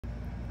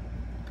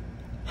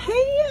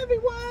Hey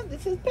everyone,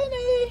 this is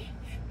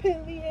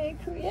Penley-Ann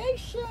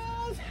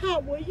Creations.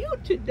 How are you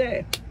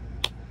today?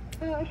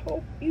 I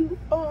hope you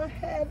are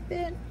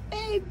having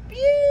a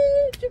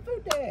beautiful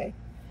day.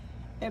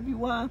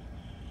 Everyone,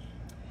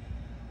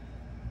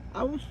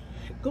 I'm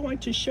going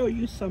to show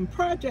you some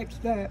projects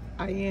that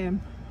I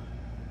am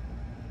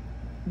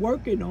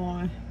working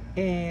on,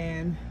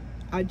 and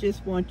I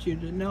just want you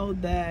to know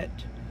that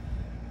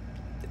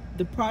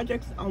the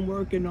projects I'm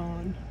working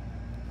on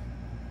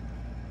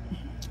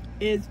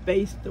is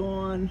based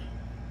on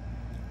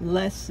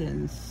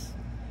lessons,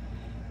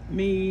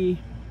 me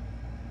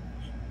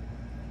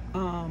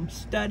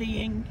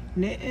studying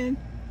knitting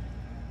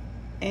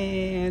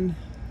and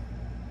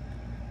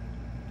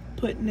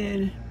putting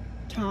in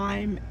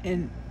time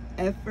and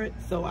effort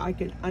so I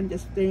can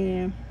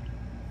understand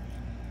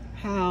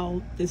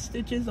how the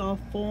stitches are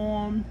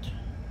formed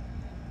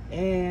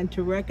and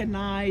to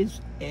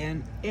recognize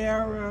an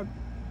error,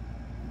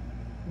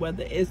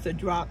 whether it's a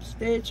drop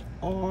stitch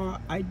or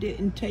I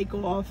didn't take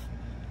off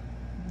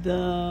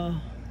the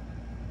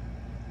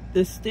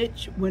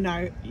stitch when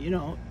I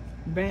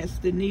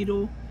advanced the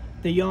needle,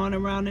 the yarn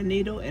around the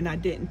needle, and I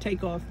didn't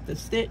take off the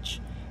stitch,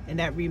 and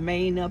that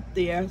remained up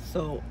there.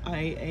 So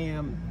I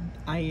am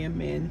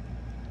in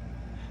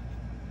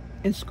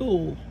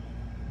school,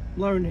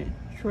 learning,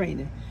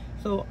 training.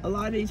 So a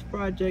lot of these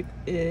projects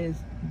is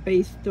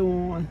based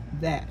on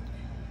that.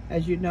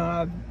 As you know,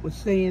 I was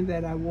saying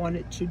that I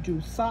wanted to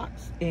do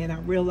socks, and I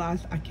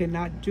realized I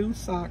cannot do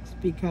socks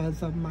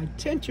because of my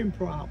tension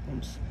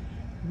problems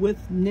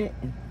with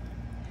knitting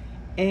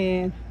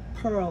and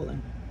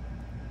purling.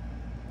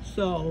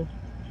 So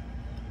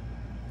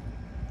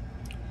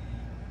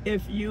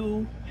if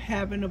you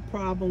having a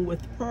problem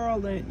with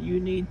purling, you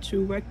need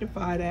to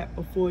rectify that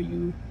before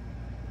you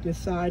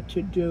decide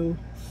to do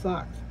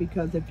socks,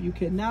 because if you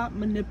cannot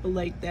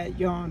manipulate that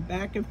yarn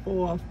back and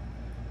forth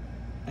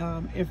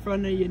in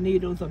front of your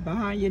needles or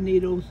behind your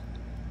needles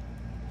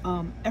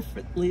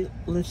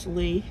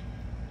effortlessly,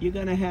 you're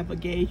gonna have a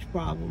gauge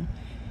problem.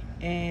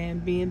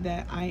 And being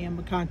that I am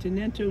a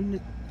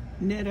continental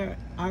knitter,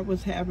 I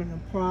was having a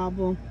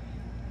problem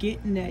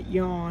getting that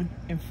yarn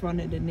in front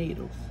of the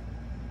needles,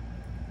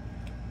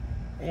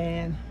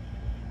 and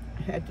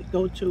I had to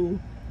go to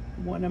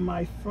one of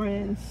my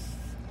friends,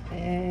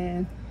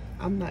 and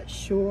I'm not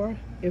sure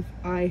if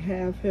I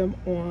have him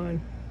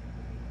on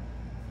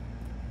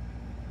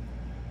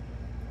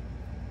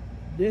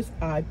this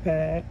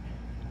iPad.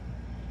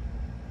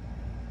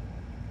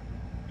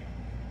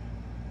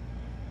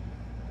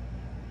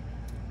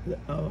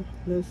 Oh,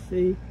 let's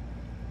see.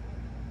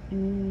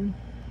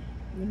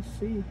 Let's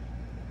see.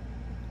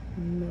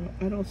 No,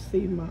 I don't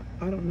see my,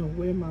 I don't know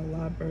where my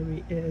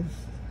library is.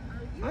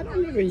 I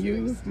don't even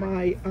use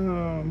my,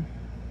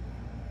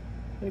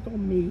 here go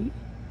me.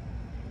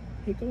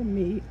 Here go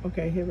me.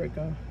 Okay, here we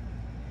go.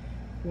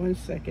 1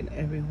 second,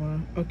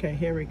 everyone. Okay,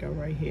 here we go,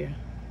 right here.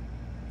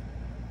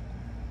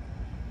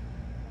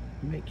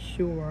 Make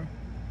sure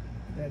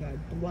that I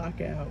block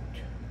out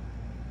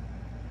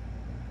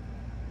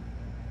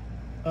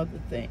other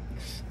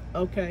things.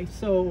 Okay,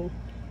 so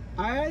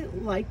I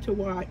like to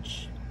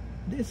watch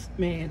this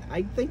man.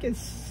 I think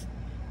it's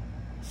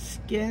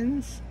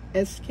Skins,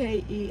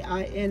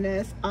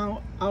 S-K-E-I-N-S.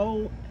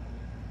 I'll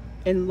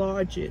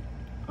enlarge it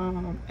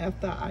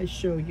after I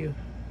show you.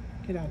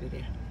 Get out of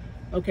there.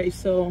 Okay,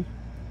 so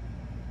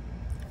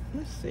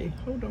let's see.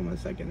 Hold on 1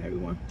 second,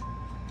 everyone.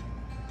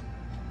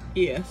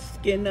 Yeah,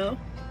 Skinner.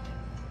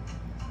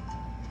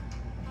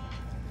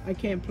 I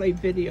can't play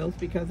videos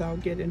because I'll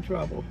get in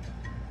trouble.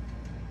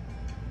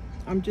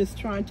 I'm just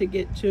trying to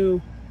get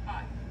to.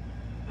 Hi,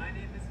 my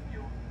name is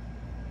Bjorn.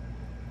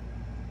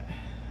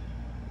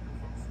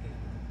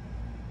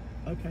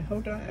 Okay,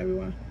 hold on,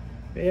 everyone.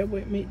 Bear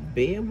with me.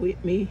 Bear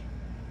with me.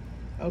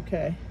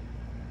 Okay.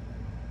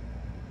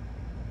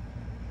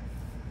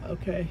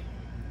 Okay.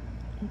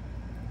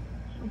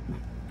 Oh my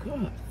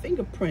God,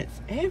 fingerprints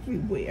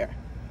everywhere.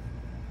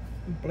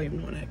 I'm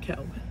blaming on that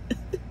Calvin.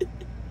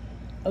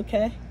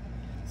 Okay,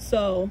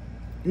 so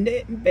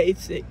knitting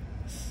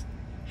basics,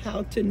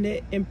 how to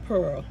knit and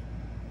purl.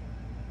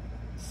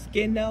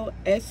 Skino,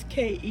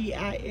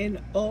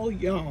 S-K-E-I-N-O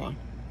yarn.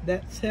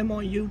 That's him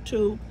on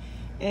YouTube,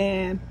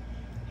 and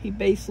he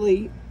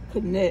basically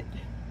could knit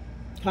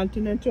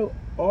continental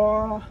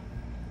or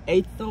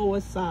a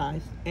thrower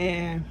size,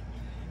 and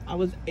I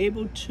was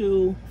able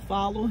to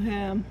follow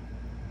him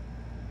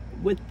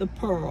with the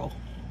purl.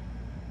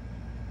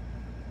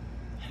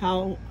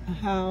 How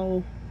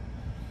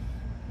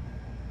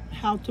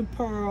to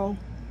purl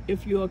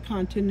if you're a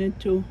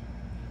continental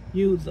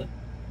user.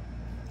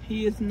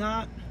 He is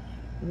not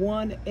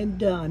one and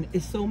done.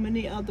 It's so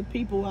many other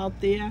people out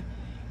there.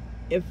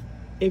 If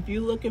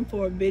you're looking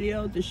for a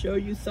video to show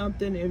you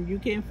something and you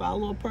can't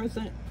follow a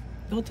person,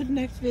 go to the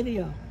next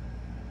video.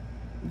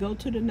 Go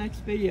to the next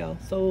video.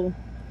 So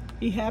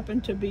he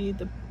happened to be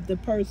the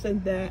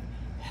person that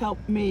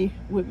helped me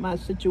with my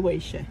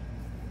situation.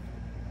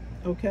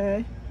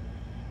 Okay?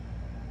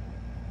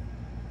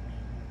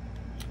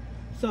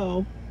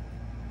 So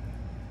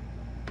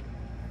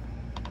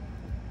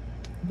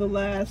the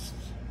last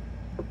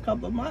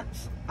couple of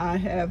months, I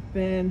have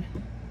been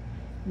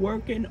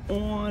working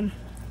on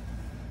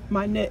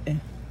my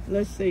knitting.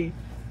 Let's see,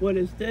 what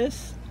is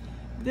this?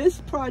 This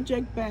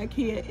project back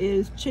here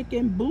is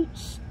chicken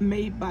boots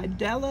made by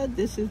Della.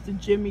 This is the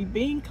Jimmy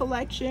Bean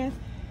collection,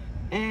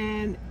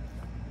 and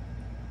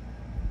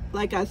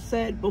like I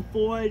said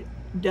before,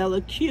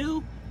 Della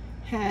Q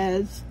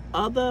has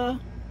other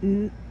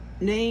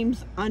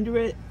names under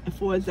it.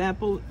 For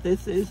example,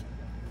 this is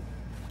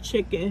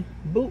chicken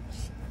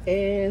boots,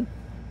 and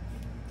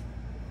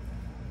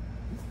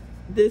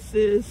this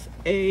is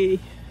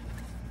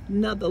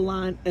another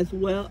line as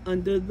well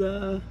under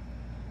the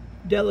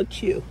Della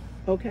Q.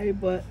 Okay,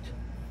 but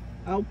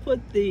I'll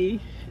put the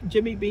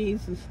Jimmy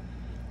Bean's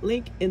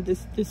link in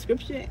this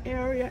description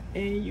area,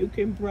 and you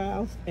can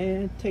browse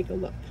and take a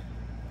look.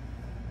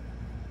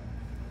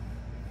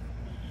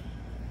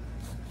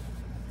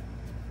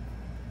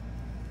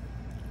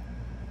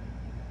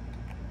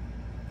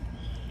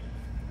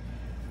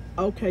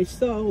 Okay,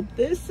 so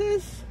this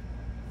is,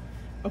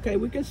 okay,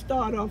 we can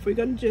start off. We're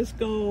gonna just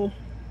go,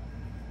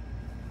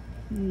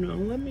 no,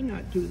 let me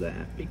not do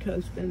that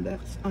because then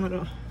that's out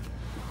of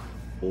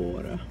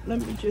order.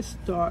 Let me just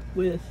start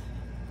with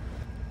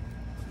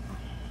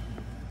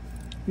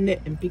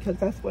knitting because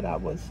that's what I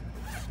was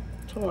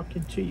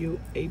talking to you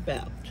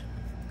about.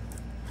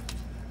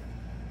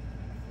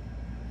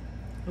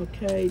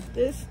 Okay,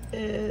 this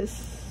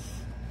is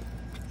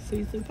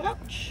season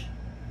pouch.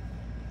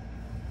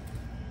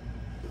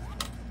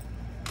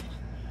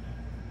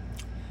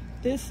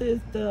 This is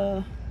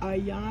the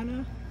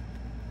Ayana,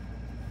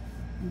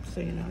 I'm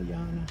saying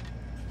Ayana,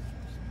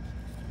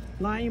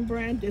 Lion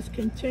brand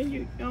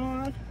discontinued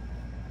yarn.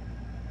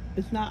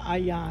 It's not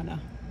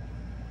Ayana.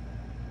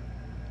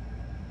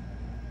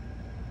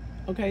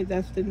 Okay,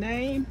 that's the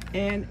name,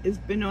 and it's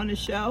been on the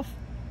shelf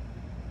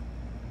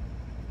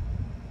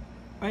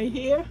right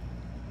here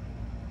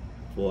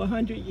for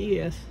 100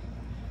 years,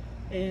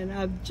 and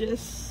I've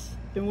just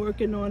been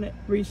working on it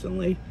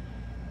recently.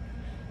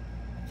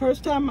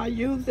 First time I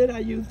used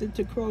it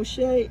to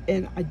crochet,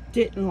 and I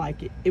didn't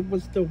like it. It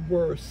was the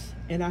worst,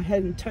 and I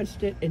hadn't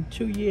touched it in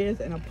 2 years,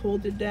 and I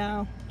pulled it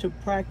down to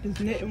practice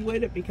knitting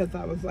with it because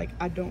I was like,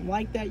 I don't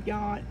like that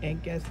yarn,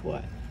 and guess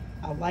what?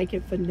 I like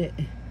it for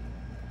knitting.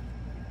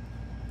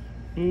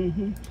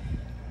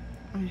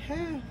 I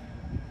have,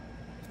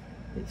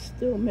 it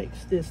still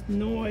makes this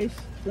noise.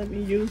 Let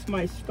me use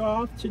my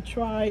scarf to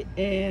try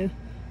and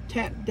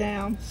tap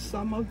down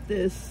some of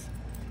this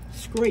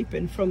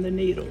scraping from the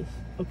needles,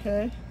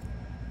 okay,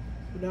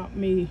 without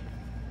me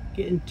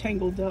getting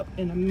tangled up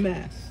in a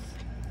mess.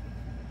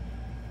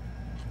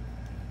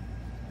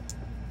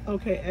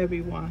 Okay,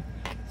 everyone,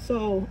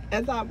 so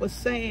as I was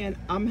saying,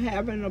 I'm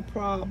having a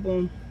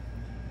problem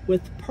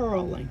with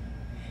purling.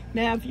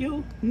 Now, if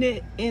you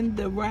knit in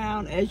the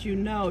round, as you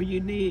know,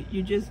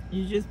 you're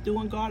just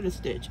doing garter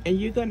stitch, and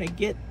you're gonna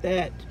get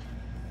that,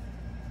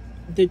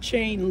 the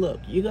chain look,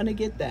 you're gonna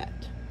get that.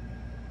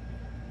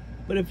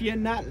 But if you're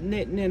not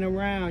knitting in a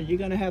round, you're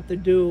gonna have to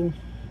do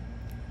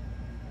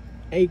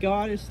a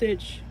garter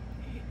stitch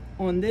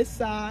on this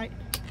side,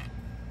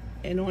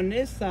 and on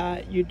this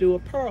side you do a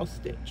purl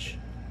stitch.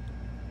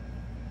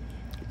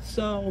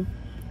 So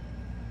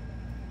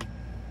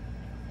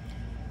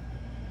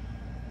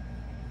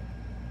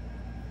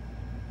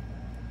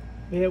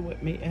bear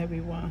with me,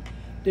 everyone.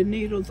 The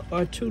needles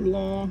are too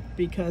long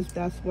because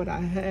that's what I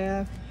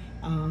have.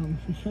 I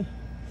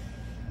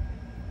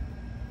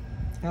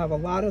have a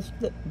lot of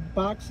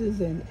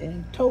boxes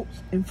and totes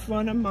in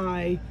front of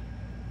my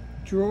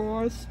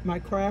drawers, my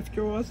craft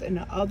drawers in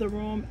the other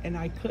room, and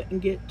I couldn't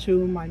get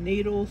to my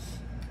needles.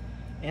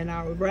 And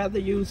I would rather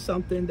use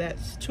something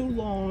that's too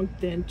long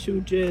than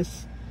to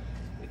just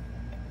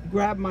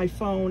grab my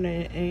phone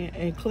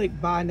and click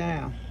buy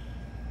now.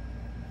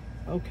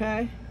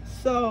 Okay,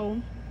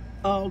 so,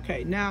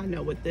 okay, now I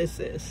know what this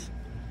is.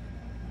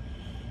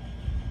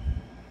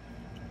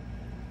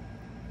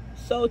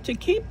 So to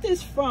keep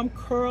this from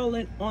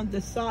curling on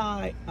the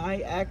side,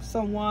 I asked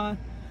someone,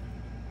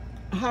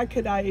 how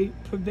could I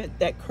prevent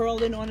that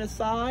curling on the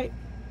side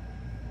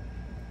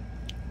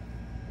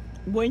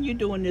when you're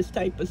doing this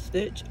type of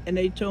stitch? And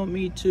they told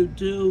me to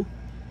do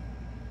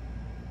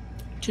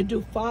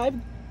 5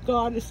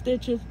 garter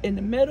stitches in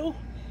the middle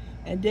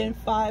and then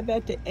 5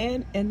 at the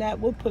end, and that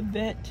will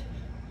prevent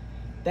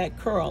that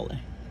curling.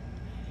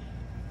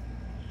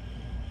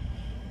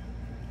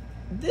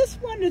 This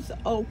one is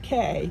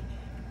okay,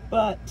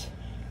 but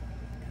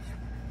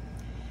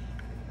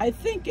I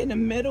think in the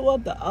middle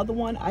of the other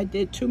one I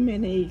did too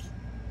many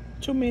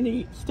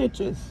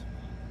stitches.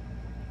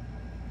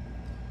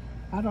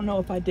 I don't know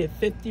if I did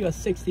 50 or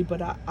 60,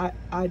 but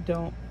I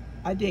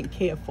didn't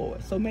care for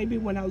it. So maybe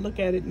when I look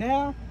at it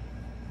now,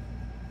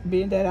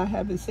 being that I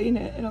haven't seen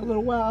it in a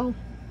little while,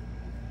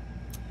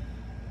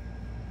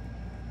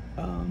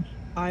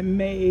 I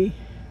may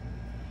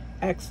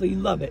actually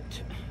love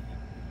it.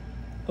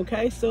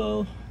 Okay,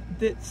 so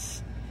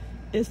this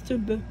is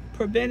to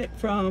prevent it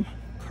from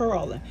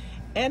curling.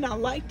 And I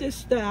like this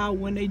style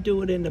when they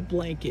do it in the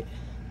blanket.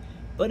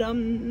 but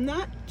I'm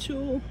not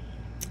too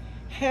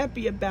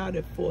happy about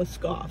it for a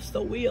scarf,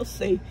 so we'll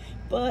see.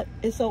 But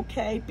it's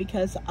okay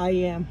because I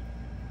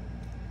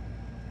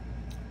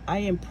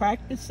am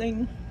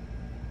practicing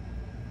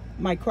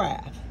my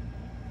craft,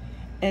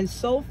 and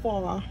so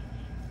far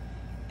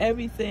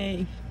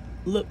everything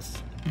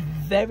looks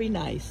very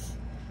nice.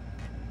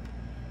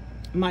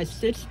 My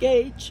stitch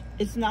gauge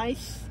is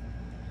nice.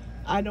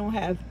 I don't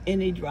have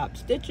any drop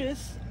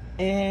stitches,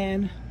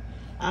 and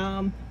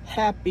I'm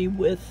happy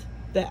with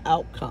the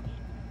outcome,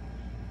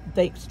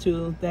 thanks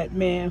to that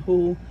man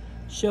who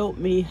showed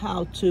me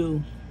how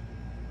to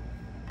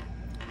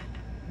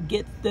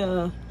get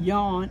the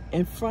yarn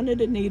in front of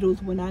the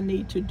needles when I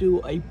need to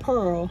do a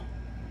purl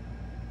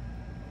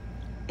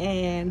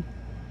and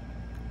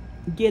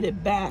get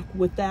it back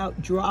without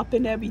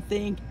dropping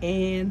everything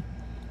and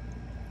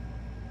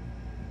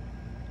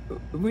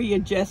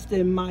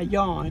readjusting my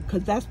yarn,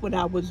 because that's what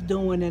I was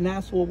doing, and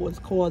that's what was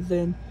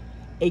causing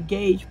a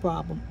gauge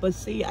problem. But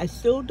see, I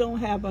still don't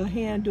have a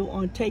handle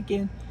on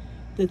taking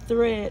the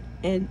thread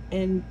and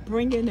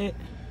bringing it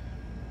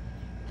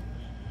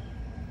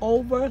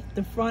over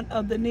the front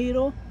of the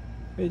needle.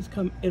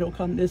 It'll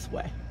come this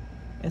way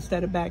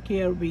instead of back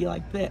here. It'll be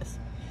like this.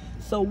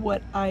 So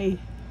what I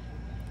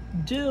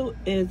do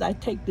is I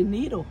take the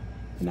needle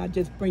and I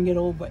just bring it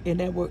over, and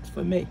that works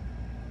for me.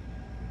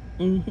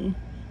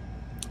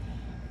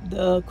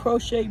 The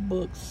crochet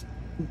books,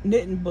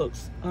 knitting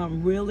books,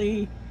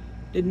 really,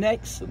 the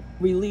next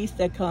release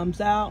that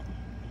comes out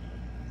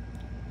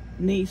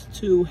needs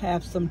to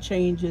have some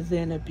changes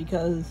in it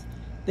because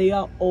they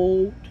are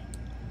old.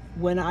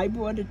 When I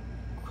bought a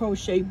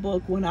crochet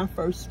book, when I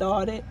first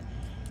started,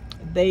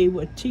 they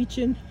were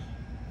teaching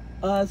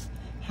us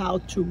how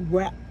to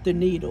wrap the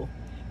needle.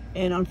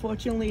 And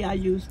unfortunately, I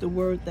used the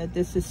word that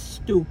this is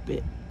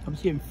stupid. I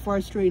was getting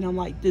frustrated. I'm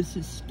like, this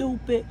is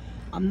stupid.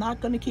 I'm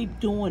not going to keep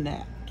doing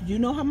that. Do you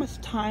know how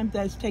much time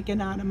that's taken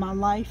out of my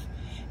life?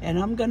 And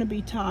I'm going to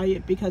be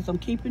tired because I'm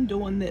keeping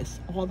doing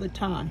this all the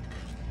time.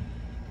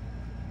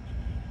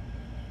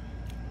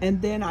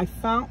 And then I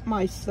found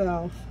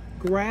myself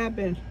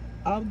grabbing,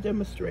 I'll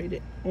demonstrate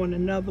it on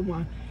another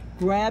one,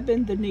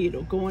 grabbing the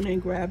needle, going in,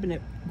 grabbing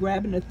it,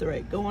 grabbing the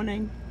thread, going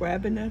in,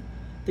 grabbing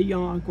the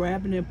yarn,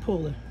 grabbing and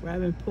pulling,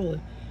 grabbing and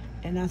pulling.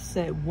 And I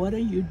said, what are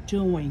you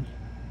doing?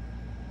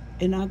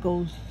 And I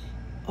goes,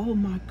 oh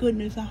my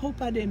goodness, I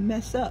hope I didn't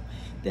mess up.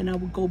 Then I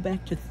would go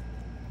back to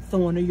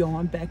throwing the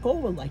yarn back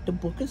over like the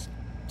book is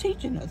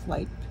teaching us,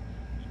 like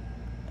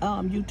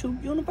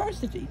YouTube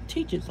University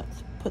teaches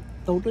us,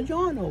 throw the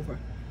yarn over.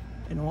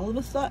 And all of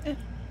a sudden,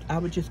 I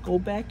would just go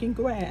back and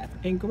grab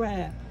and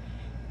grab.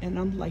 And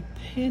I'm like,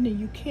 Penny,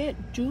 you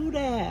can't do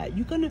that.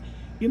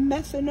 You're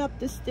messing up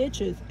the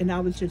stitches. And I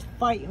was just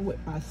fighting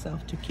with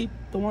myself to keep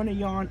throwing the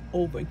yarn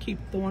over and keep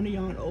throwing the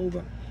yarn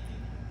over.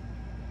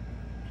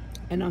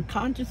 And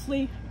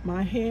unconsciously,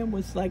 my hand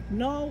was like,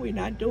 no, we're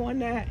not doing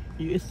that.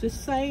 It's the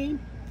same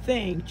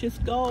thing.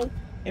 Just go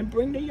and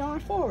bring the yarn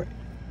forward.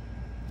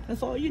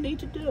 That's all you need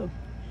to do.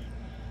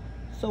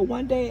 So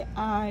one day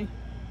I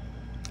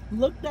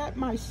looked at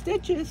my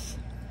stitches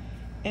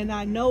and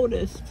I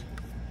noticed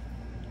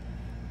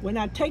when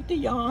I take the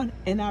yarn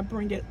and I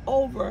bring it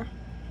over,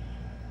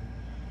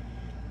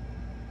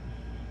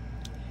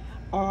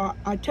 or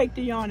I take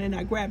the yarn and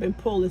I grab and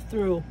pull it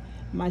through,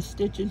 my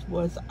stitches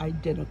was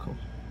identical.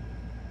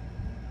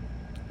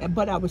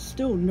 But I was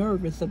still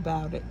nervous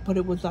about it, but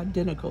it was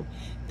identical.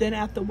 Then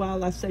after a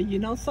while I said, you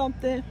know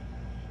something?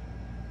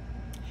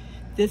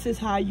 This is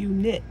how you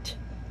knit.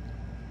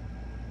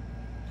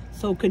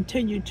 So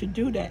continue to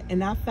do that.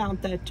 And I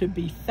found that to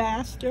be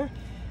faster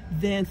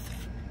than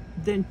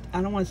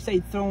I don't want to say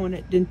throwing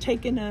it, than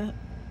taking a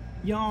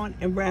yarn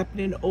and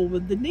wrapping it over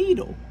the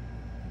needle.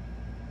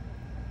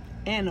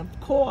 And of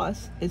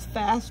course, it's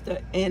faster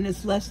and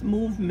it's less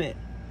movement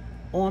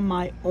on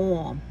my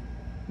arm,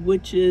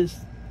 which is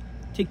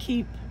to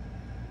keep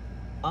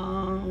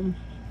carpal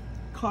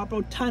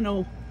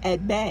tunnel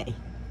at bay.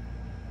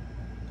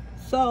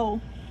 So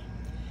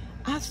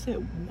I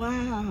said,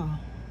 wow,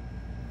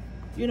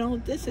 you know,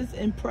 this is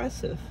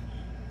impressive.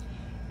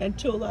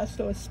 Until I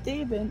saw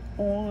Steven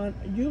on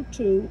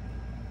YouTube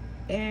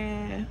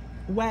and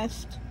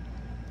West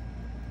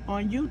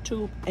on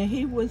YouTube, and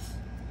he was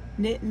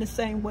knitting the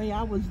same way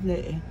I was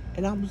knitting.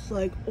 And I was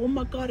like, oh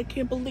my God, I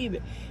can't believe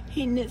it.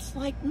 He knits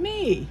like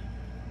me.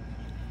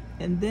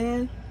 And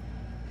then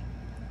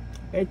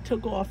it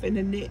took off in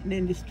the knitting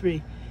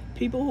industry.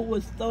 People who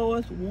was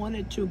throwers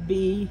wanted to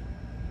be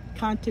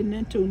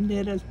continental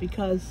knitters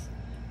because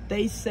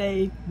they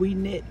say we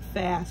knit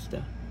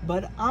faster.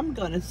 But I'm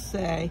gonna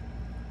say,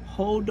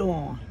 hold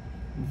on,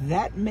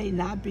 that may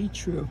not be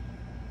true.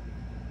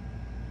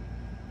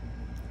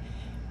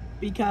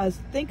 Because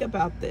think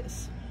about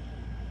this.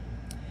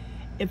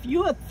 If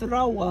you're a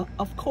thrower,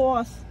 of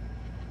course,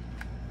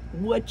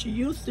 what you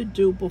used to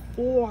do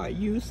before,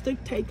 you used to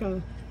take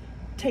the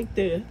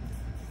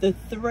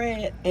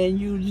thread and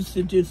you used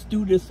to just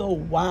do this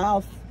old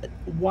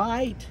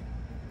wide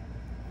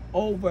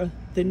over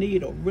the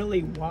needle,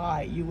 really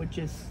wide. You would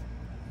just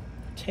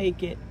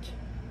take it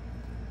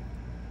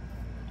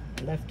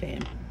Left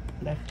hand.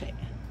 Left hand.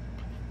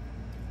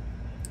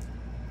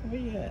 Where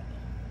you at?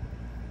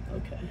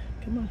 Okay,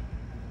 come on.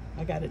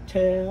 I got a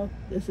tail.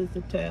 This is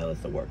the tail.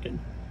 It's the working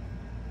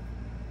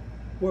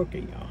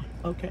yarn.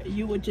 Okay,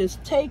 you would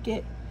just take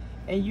it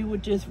and you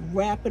would just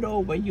wrap it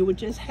over. You would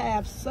just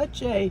have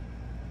such a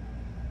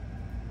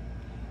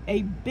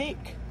big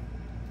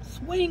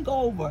swing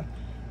over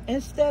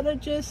instead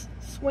of just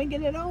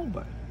swinging it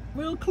over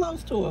real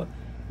close to her.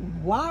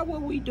 Why were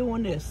we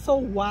doing this? So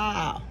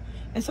wow.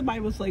 And somebody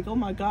was like, oh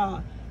my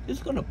God, you're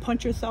just gonna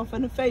punch yourself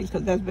in the face,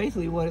 because that's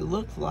basically what it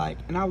looks like.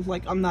 And I was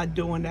like, I'm not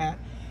doing that.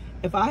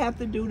 If I have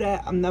to do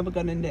that, I'm never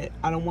gonna knit.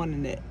 I don't want to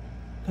knit,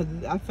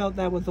 because I felt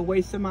that was a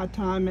waste of my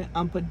time and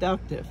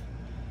unproductive.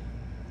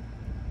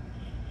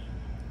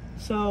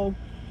 So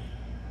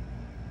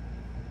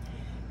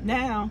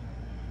now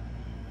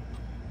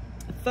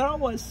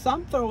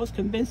some throwers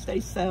convince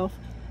themselves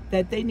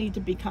that they need to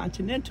be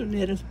continental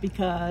knitters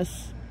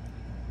because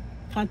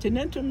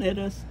continental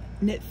knitters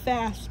knit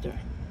faster.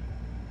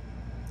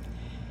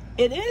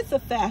 It is a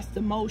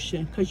faster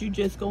motion because you're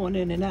just going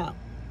in and out,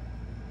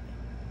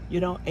 you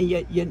know, and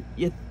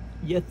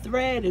your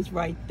thread is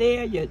right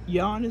there, your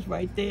yarn is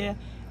right there.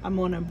 I'm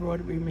on an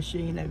embroidery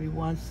machine,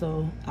 everyone,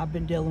 so I've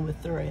been dealing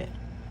with thread.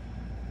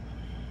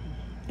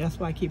 That's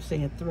why I keep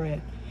saying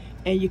thread.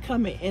 And you're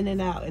coming in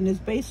and out, and there's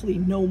basically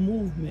no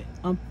movement.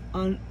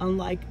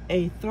 Unlike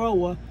a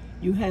thrower,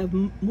 you have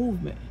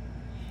movement.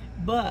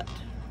 But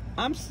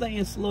I'm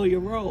saying slow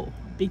your roll,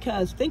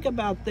 because think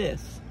about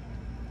this.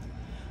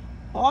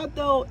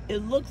 Although it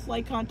looks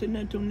like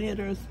continental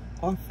knitters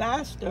are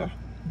faster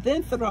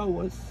than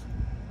throwers,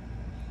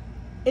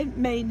 it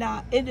may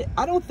not.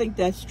 I don't think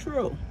that's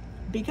true,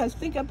 because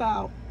think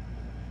about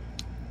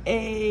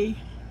a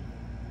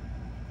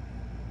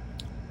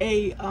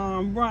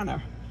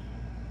runner.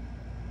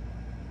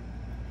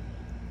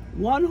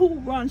 One who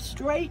runs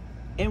straight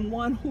and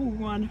one who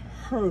runs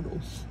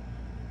hurdles.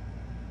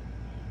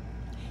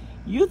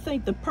 You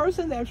think the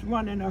person that's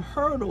running a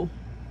hurdle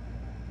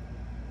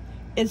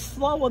is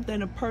slower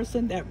than a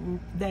person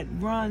that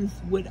runs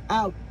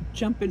without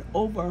jumping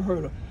over a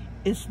hurdle.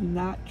 It's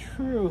not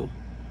true.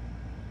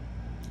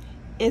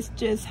 It's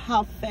just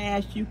how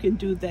fast you can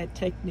do that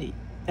technique.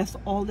 That's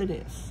all it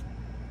is.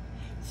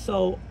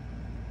 So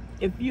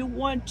if you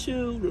want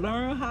to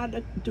learn how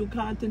to do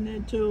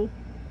continental,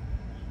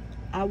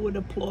 I would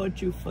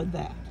applaud you for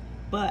that.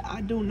 But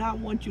I do not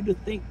want you to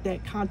think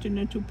that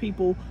continental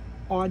people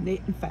are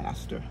knitting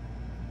faster.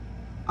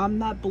 I'm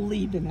not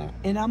believing that.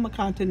 And I'm a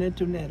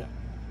continental knitter,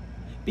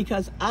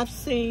 because I've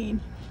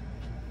seen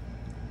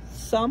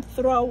some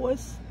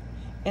throwers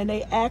and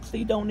they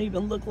actually don't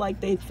even look like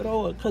they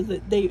throw it, because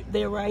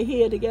they're right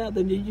here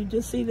together. Did you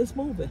just see this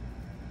moving?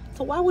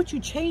 So why would you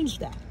change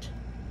that?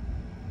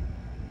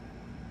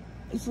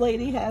 This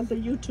lady has a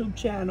YouTube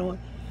channel,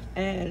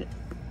 and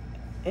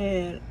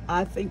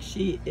I think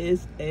she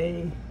is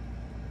a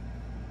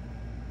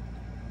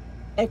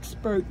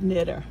expert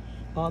knitter,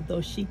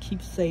 although she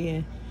keeps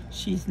saying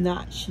she's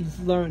not, she's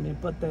learning.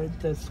 But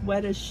the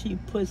sweaters she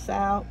puts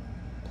out,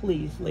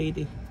 please,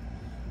 lady,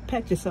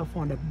 pat yourself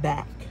on the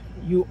back.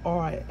 You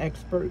are an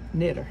expert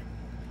knitter.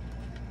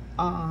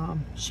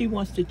 She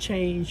wants to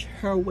change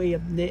her way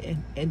of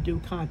knitting and do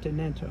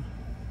continental.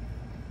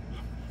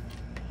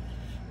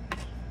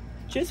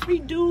 Just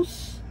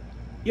reduce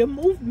your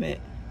movement.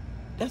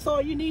 That's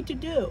all you need to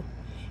do.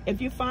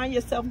 If you find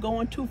yourself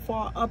going too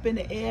far up in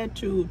the air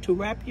to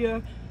wrap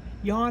your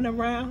yarn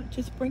around,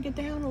 just bring it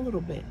down a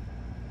little bit.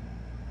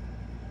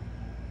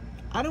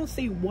 I don't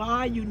see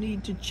why you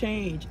need to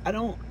change.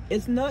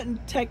 It's nothing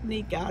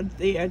technique out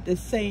there that's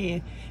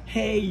saying,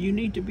 hey, you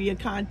need to be a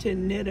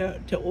content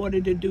knitter to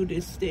order to do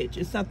this stitch.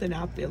 It's something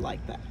out there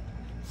like that.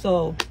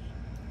 So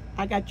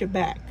I got your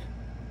back.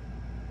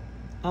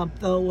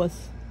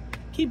 Throwers,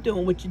 keep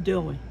doing what you're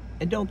doing.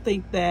 And don't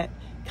think that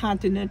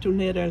continental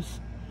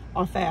knitters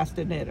are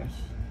faster knitters.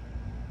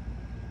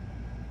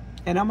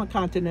 And I'm a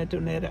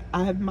continental knitter.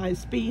 My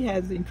speed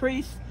has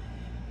increased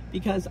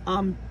because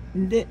I'm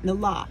knitting a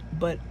lot,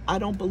 but I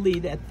don't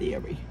believe that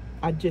theory.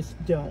 I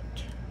just don't.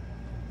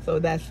 So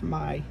that's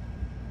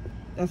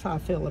how I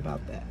feel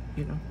about that.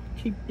 You know,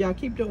 y'all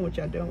keep doing what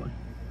y'all doing.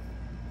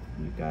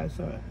 You guys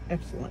are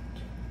excellent.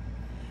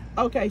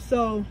 Okay,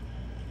 so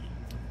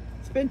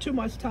spend too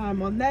much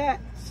time on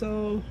that.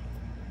 So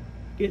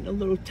getting a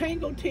little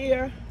tangled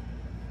here.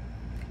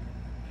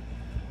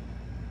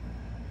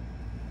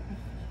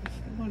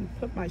 I want to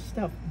put my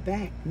stuff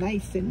back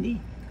nice and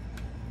neat,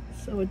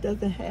 so it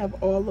doesn't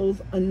have all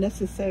those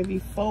unnecessary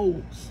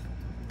folds.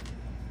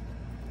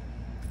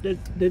 The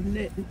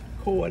knitting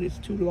cord is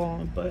too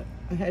long, but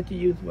I had to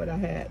use what I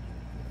had.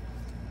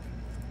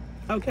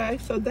 Okay,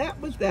 so that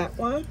was that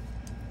one.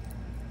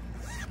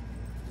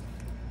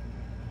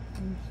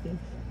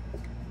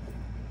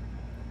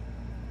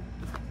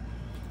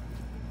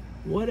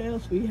 What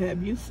else we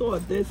have? You saw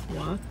this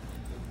one.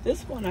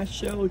 This one I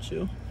showed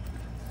you.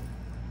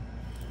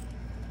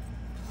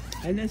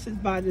 And this is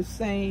by the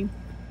same,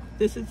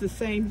 this is the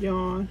same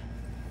yarn.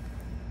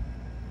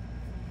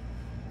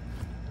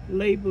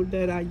 label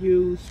that I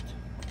used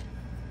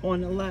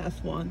on the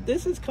last one.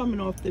 This is coming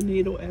off the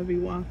needle,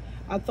 everyone.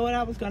 I thought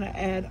I was going to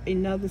add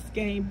another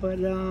skein, but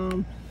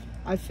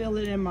I feel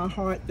it in my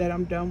heart that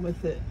I'm done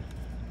with it.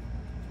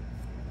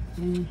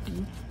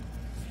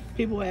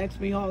 People ask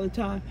me all the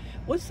time,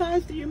 what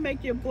size do you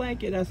make your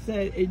blanket? I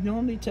said, it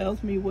normally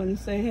tells me when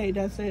to say, hey,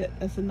 that's it,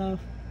 that's enough.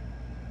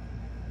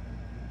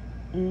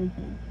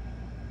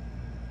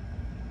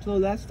 So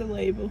that's the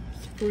label.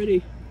 It's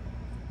pretty.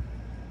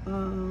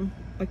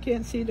 I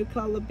can't see the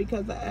color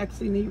because I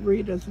actually need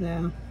readers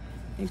now.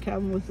 And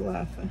Kevin was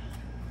laughing.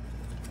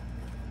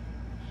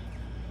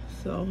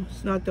 So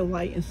it's not the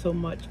lighting so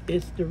much,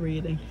 it's the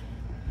reading.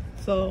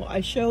 So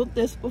I showed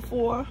this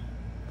before.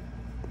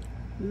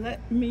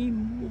 Let me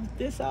move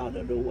this out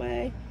of the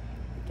way.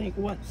 I think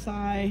once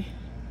I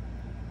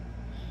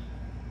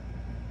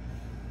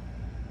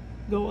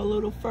go a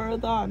little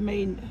further, I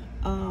may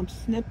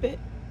snip it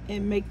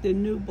and make the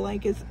new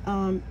blankets.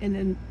 And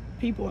then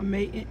people are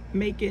making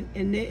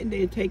and knitting.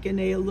 They're taking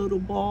their little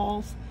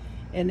balls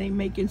and they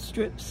making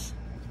strips,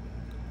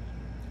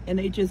 and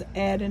they just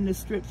adding the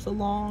strips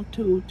along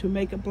to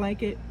make a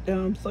blanket.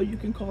 So you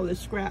can call it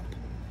scrap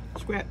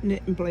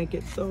knitting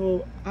blanket.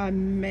 So I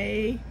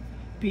may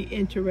be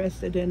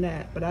interested in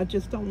that, but I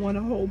just don't want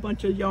a whole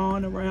bunch of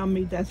yarn around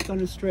me. That's going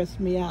to stress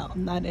me out.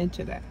 I'm not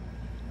into that.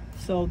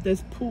 So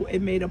this pool,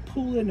 it made a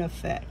pooling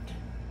effect.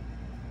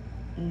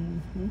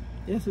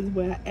 This is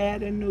where I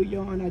add a new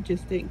yarn. I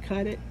just didn't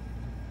cut it.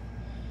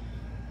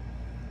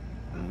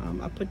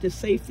 I put the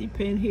safety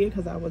pin here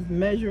because I was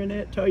measuring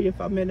it. Tell you if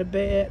I'm in a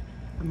bed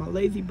and my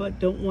lazy butt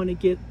don't want to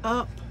get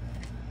up,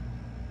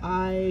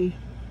 I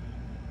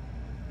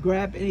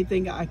grab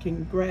anything I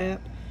can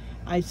grab.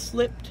 I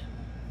slipped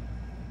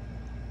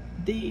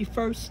the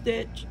first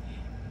stitch,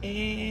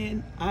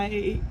 and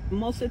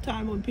most of the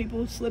time when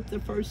people slip the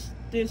first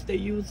stitch, they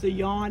use the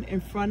yarn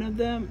in front of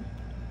them.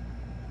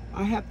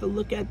 I have to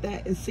look at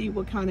that and see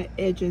what kind of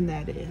edging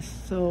that is.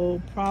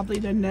 So probably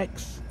the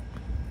next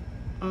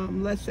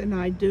lesson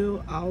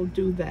I'll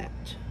do that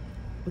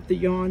with the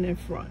yarn in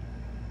front.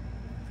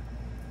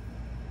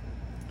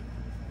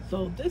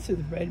 So this is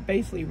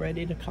basically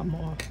ready to come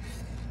off.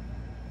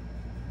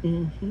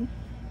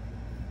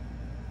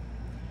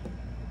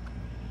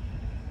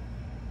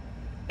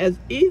 As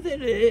easy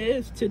as it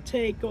is to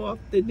take off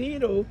the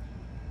needle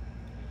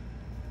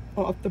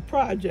off the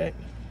project,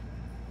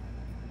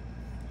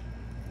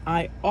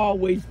 I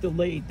always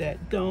delayed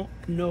that. Don't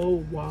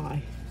know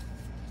why.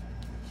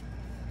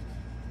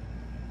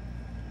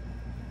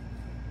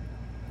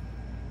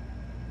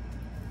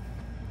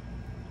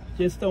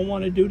 Just don't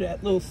want to do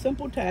that little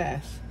simple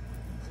task.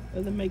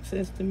 Doesn't make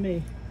sense to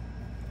me.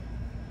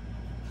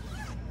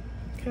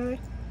 Okay,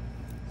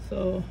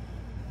 so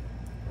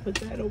put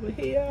that over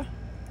here.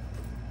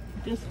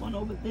 This one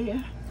over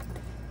there.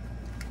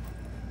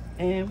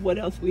 And what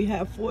else we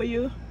have for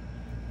you?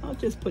 I'll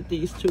just put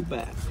these two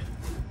back.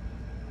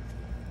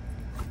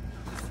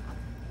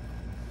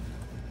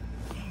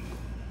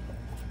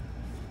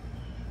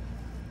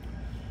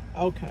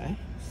 Okay,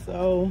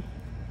 so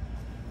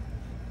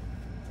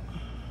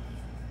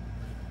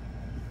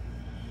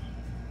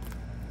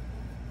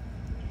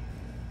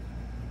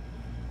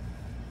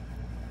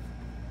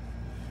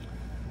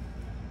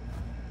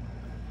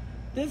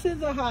this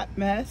is a hot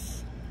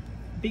mess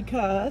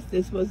because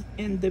this was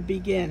in the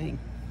beginning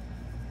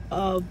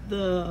of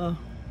the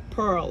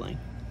purling.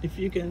 If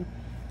you can,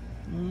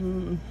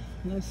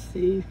 let's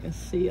see, you can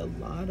see a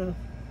lot of,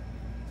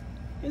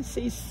 you can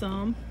see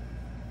some,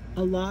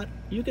 a lot,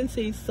 you can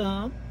see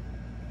some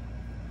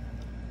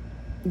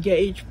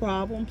gauge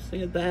problems.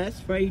 See,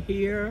 that's right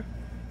here.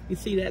 You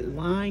see that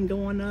line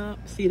going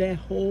up, see that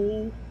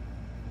hole,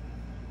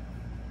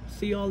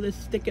 see all this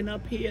sticking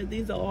up here.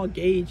 These are all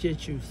gauge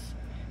issues.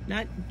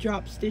 Not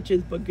drop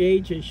stitches, but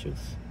gauge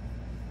issues.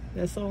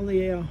 That's all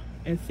they are.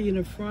 And see in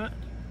the front,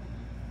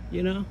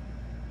 you know,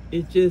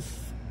 it's just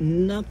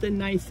nothing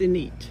nice and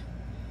neat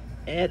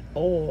at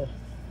all.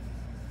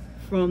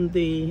 From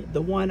the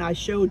one I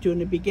showed you in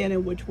the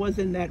beginning, which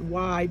wasn't that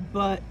wide,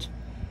 but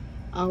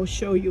I'll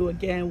show you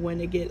again when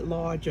they get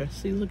larger.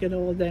 See, look at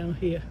all down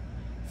here.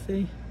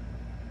 See?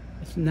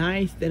 It's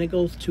nice. Then it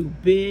goes too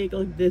big.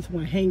 Look at this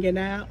one hanging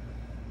out.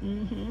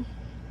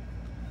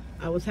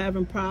 I was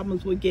having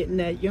problems with getting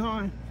that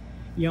yarn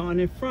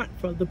in front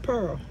for the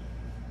purl.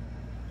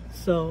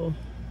 So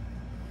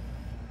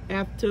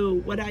after,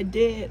 what I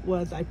did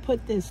was I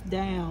put this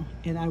down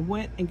and I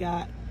went and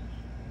got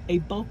a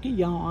bulky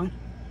yarn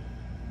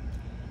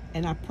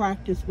and I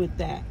practiced with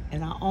that,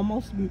 and I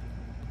almost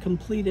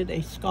completed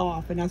a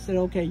scarf, and I said,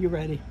 okay, you're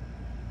ready.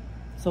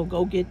 So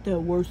go get the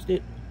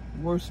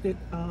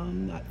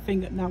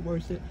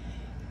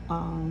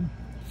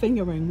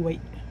fingering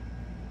weight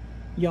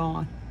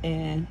yarn,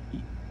 and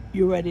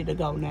you're ready to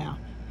go now.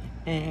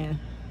 And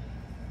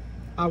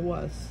I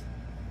was.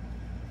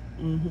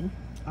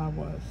 I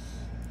was.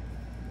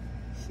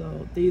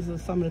 So these are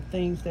some of the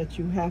things that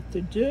you have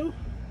to do.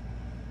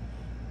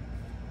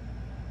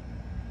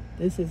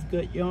 This is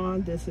good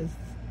yarn. This is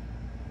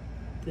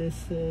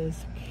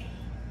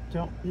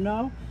don't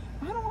know.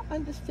 I don't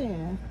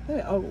understand.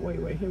 Oh,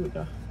 wait, here we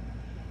go.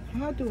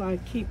 How do I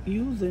keep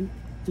losing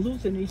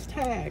these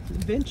tags?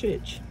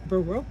 Vintage,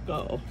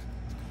 Barocco,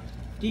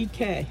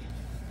 DK.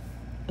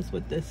 That's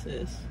what this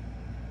is.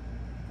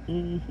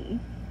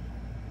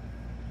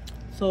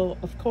 So,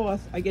 of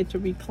course, I get to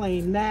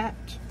reclaim that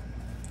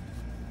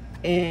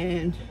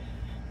and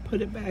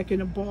put it back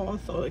in a ball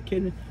so it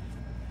can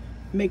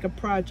make a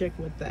project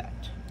with that.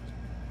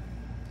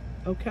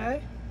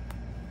 Okay?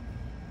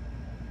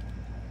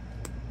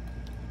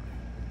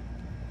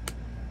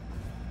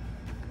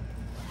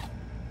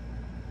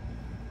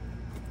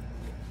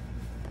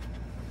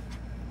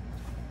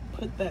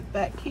 Put that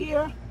back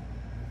here,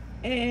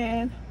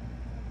 and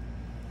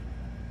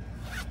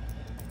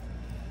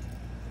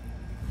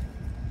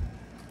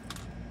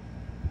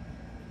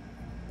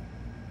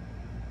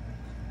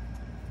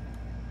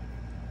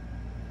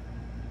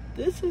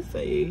this is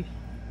a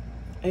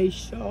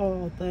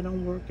shawl that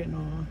I'm working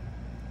on,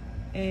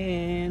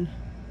 and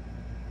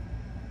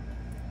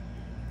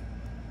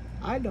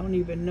I don't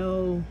even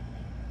know,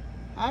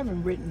 I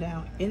haven't written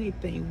down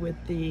anything with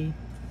the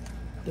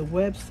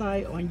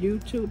website on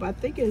YouTube. I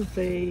think it's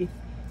a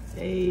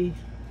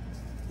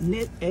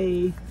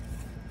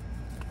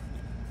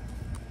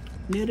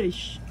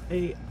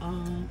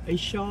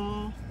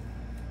shawl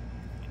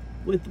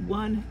with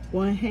one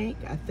hank.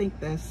 I think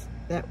that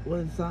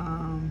was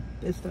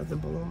this doesn't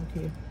belong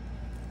here.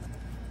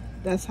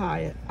 That's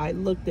how I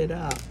looked it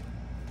up.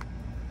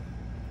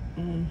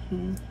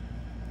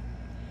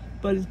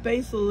 But it's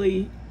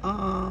basically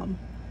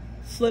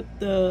slip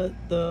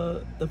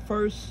the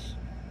first,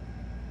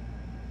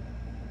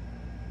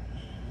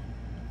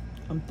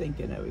 I'm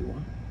thinking,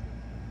 everyone.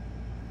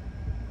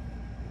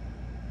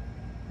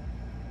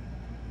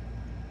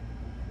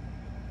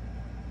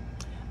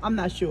 I'm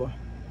not sure.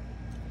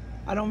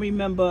 I don't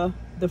remember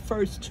the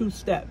first 2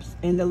 steps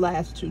and the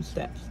last 2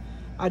 steps.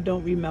 I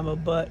don't remember,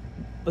 but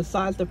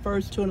besides the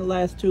first 2 and the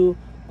last 2,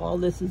 all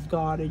this is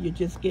guarded. You're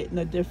just getting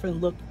a different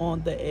look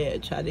on the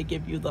edge, how they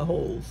give you the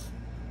holes.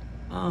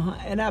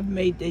 And I've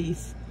made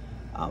these,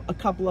 a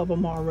couple of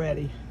them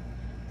already.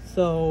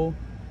 So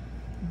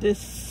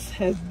this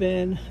has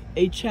been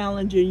a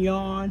challenging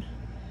yarn,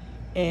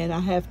 and I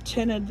have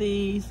 10 of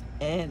these,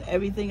 and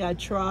everything I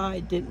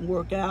tried didn't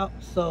work out,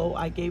 so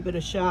I gave it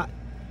a shot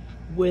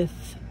with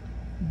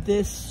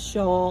this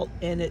shawl,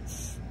 and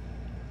it's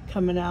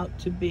coming out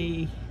to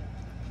be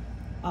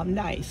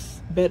nice,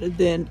 better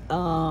than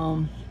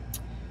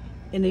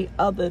any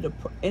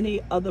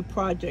other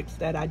projects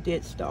that I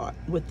did start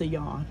with the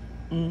yarn.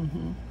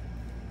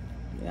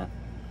 Yeah.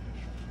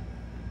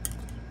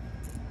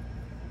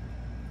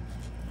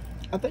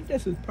 I think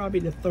this is probably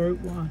the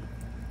 3rd one.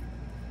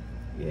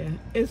 Yeah,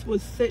 it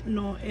was sitting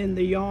in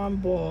the yarn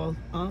ball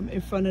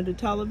in front of the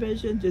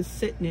television, just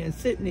sitting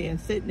there,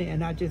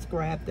 and I just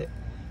grabbed it.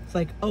 It's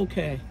like,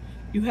 okay,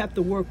 you have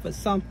to work for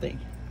something.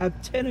 I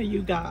have 10 of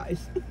you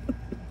guys.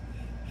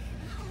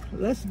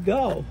 Let's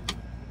go.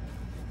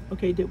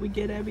 Okay, did we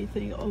get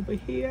everything over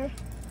here?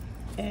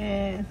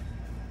 And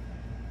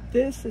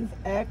this is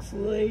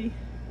actually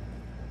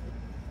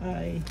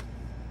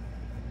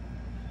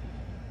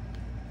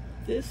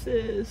this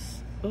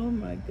is, oh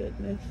my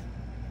goodness,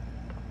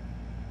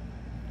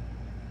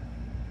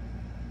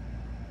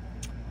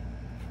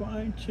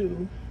 trying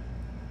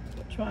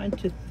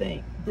to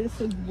think. This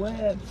is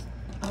webs.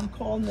 I'm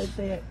calling it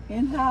their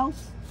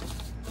in-house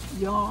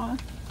yarn.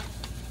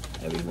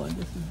 Everyone,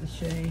 this is a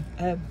shame.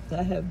 I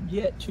have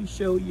yet to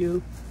show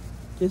you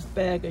this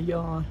bag of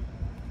yarn,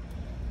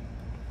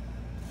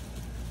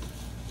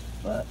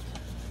 but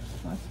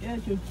my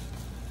schedule.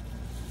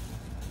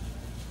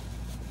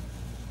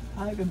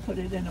 I even put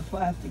it in a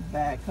plastic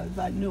bag because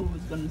I knew it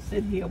was going to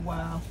sit here a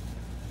while.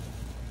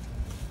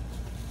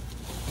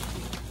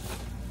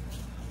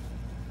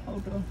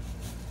 Hold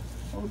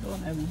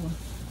on, everyone.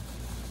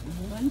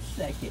 1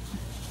 second.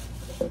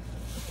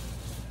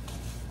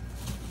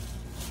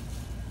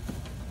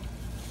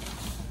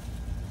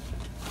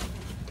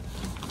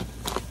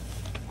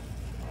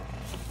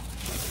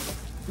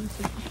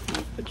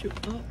 Put you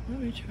up. Let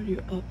me turn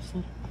you up.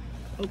 So,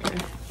 okay.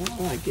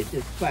 While I get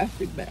this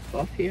plastic back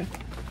off here.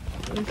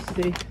 Let's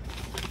see.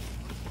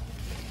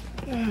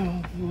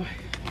 Oh boy.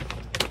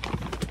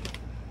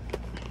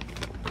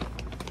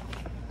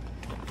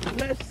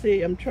 Let's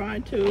see. I'm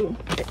trying to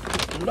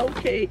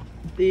locate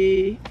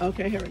the.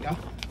 Okay, here we go.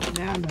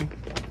 Now I know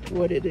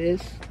what it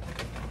is.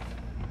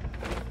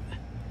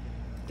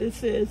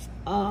 This is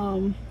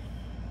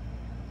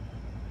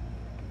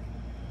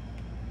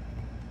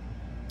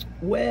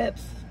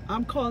webs.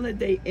 I'm calling it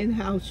the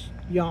in-house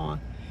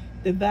yarn,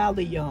 the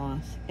Valley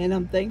yarns, and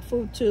I'm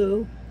thankful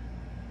to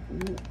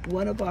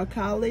one of our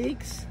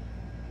colleagues.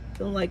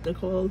 Don't like to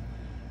call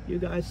you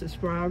guys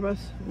subscribers.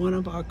 One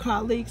of our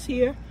colleagues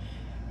here,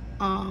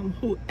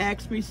 who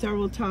asked me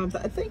several times.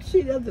 I think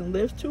she doesn't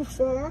live too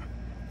far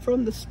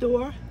from the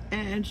store,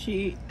 and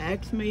she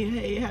asked me,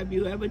 "Hey, have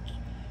you ever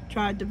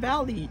tried the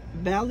Valley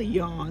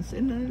yarns?"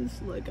 And then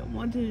it's like I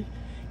wanted,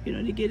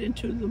 to get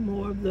into the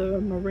more of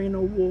the merino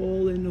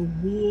wool and the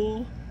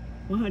wool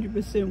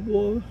 100%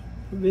 wool,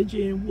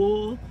 Peruvian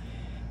wool,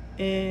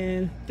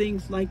 and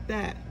things like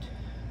that.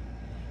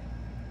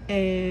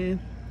 And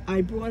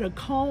I brought a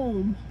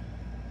comb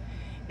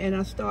and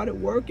I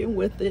started working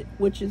with it,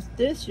 which is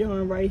this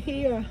yarn right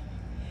here,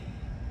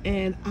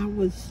 and I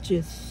was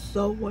just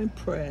so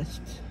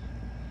impressed.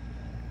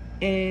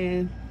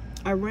 And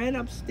I ran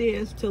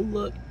upstairs to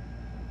look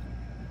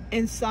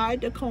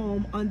inside the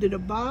comb under the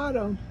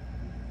bottom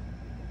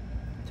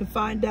to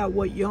find out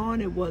what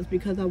yarn it was,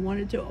 because I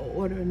wanted to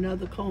order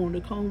another comb.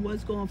 The comb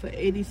was going for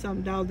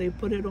 $80-something. They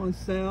put it on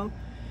sale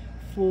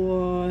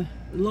for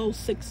low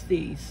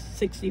 60s,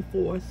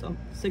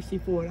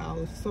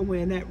 $64, somewhere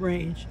in that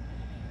range.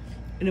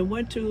 And I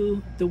went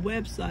to the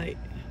website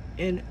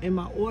and in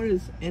my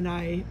orders, and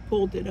I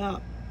pulled it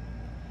up,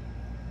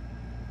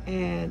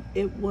 and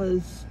it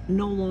was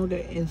no longer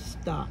in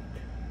stock.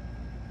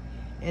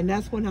 And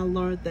that's when I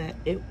learned that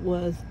it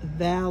was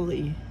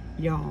Valley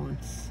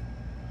yarns.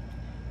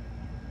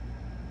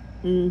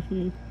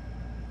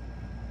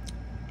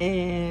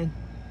 And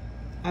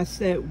I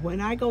said, when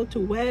I go to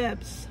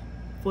Webb's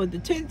for the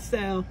tent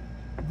sale,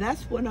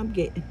 that's what I'm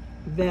getting,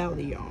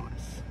 Valley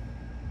yarns.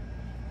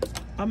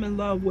 I'm in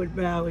love with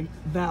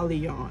Valley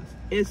yarns.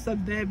 It's a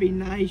very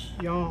nice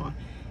yarn.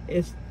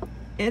 It's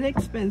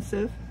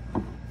inexpensive,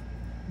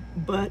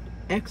 but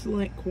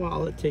excellent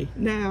quality.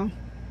 Now,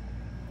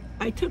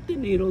 I took the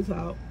needles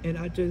out and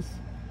I just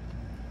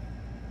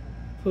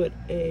put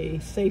a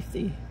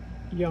safety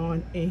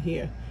yarn in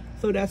here.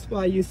 So that's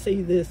why you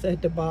see this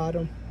at the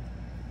bottom.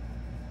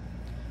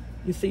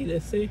 You see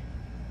this, see?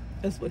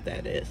 That's what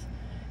that is.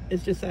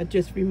 It's just, I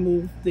just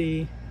removed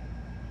the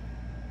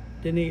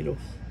needles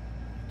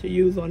to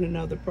use on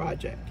another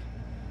project.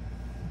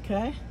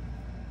 Okay?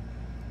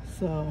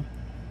 So,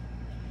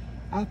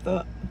 I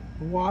thought,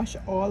 wash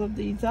all of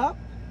these up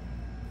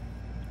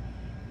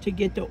to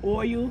get the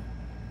oil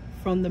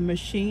from the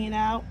machine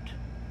out,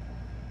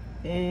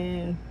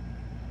 and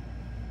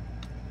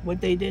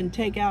what they didn't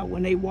take out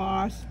when they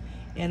washed.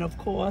 And of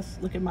course,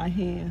 look at my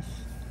hands,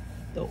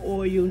 the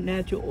oil,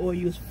 natural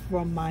oils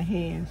from my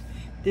hands.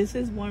 This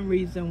is one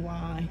reason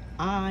why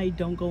I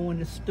don't go in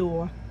the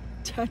store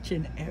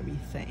touching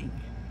everything,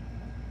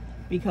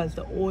 because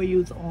the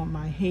oil's on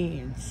my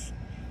hands,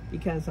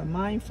 because I'm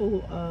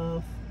mindful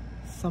of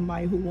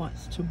somebody who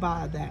wants to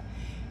buy that.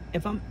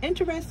 If I'm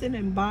interested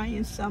in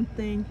buying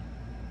something,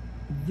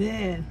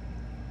 then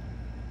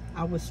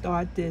I would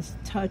start this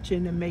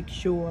touching to make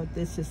sure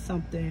this is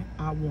something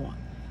I want.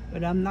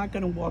 But I'm not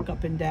going to walk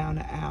up and down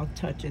the aisle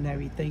touching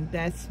everything.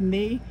 That's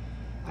me.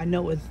 I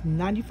know it's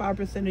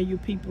 95% of you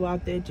people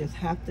out there just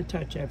have to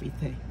touch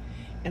everything.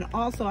 And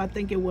also, I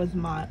think it was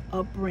my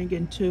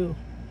upbringing too.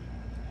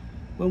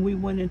 When we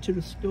went into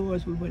the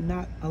stores, we were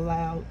not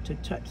allowed to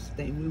touch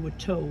things. We were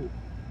told,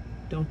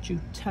 don't you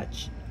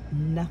touch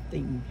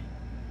nothing.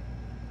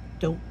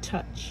 Don't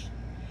touch.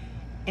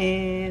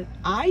 And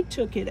I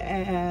took it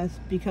as,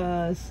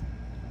 because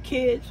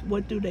kids,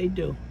 what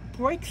do?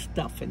 Break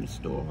stuff in the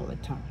store all the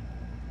time.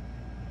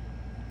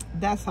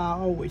 That's how I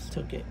always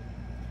took it.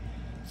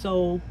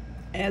 So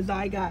as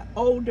I got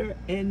older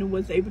and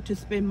was able to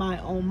spend my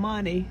own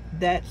money,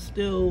 that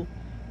still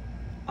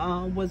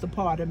was a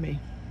part of me.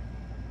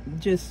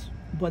 Just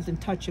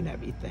wasn't touching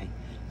everything.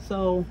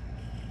 So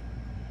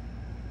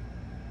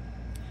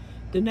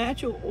the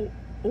natural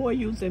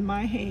oils in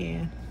my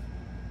hand,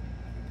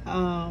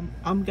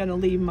 I'm gonna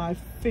leave my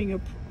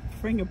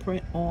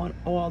fingerprint on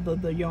all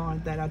of the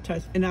yarn that I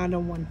touch, and I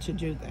don't want to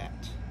do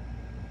that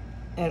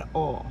at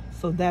all.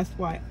 So that's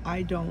why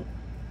I don't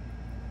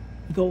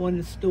go in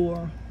the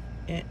store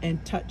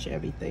and touch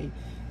everything.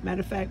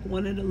 Matter of fact,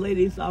 one of the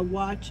ladies I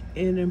watch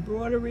in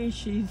embroidery,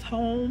 she's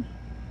home.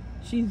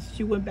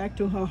 She went back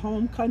to her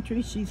home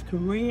country. She's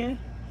Korean,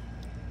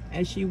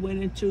 and she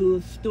went into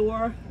a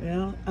store. You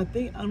know, I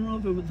don't know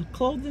if it was a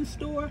clothing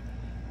store,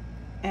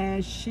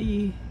 and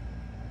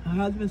her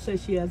husband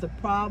says she has a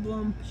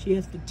problem. She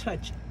has to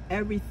touch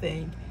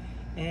everything,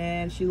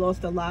 and she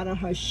lost a lot of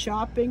her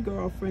shopping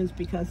girlfriends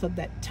because of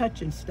that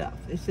touching stuff.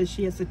 It says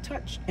she has to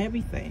touch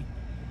everything,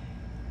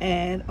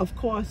 and of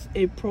course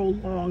it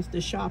prolongs the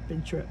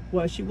shopping trip.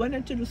 Well, she went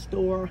into the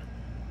store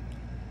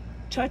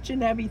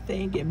touching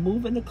everything and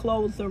moving the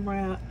clothes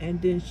around, and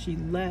then she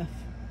left,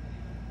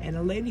 and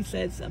a lady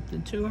said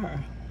something to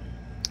her,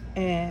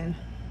 and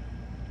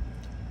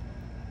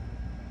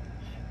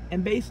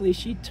basically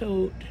she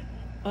told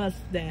us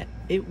that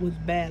it was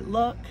bad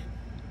luck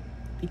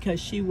because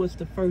she was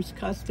the first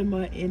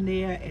customer in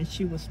there, and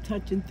she was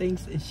touching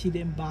things and she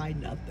didn't buy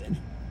nothing.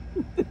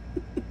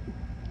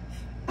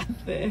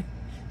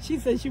 She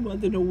said she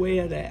wasn't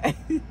aware of that.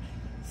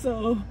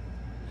 So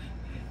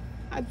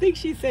I think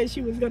she said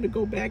she was going to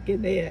go back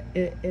in there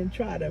and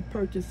try to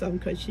purchase something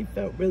because she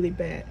felt really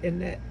bad.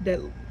 And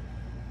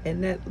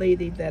that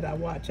lady that I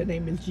watch, her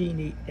name is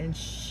Jeannie, and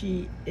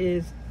she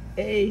is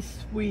a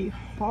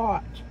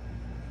sweetheart.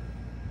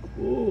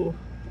 Ooh.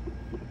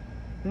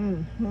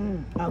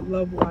 I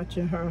love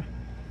watching her.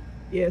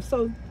 Yeah,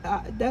 so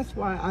that's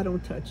why I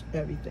don't touch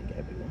everything,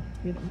 everyone.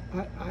 You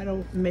know, I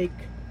don't make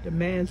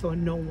demands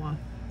on no one.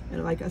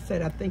 And like I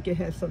said, I think it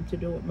has something to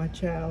do with my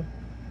childhood,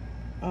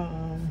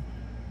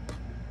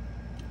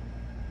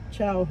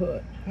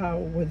 how I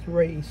was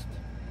raised.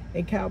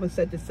 And Calvin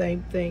said the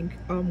same thing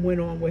went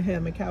on with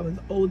him, and Calvin's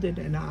older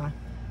than I,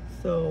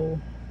 so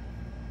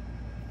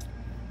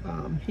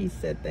he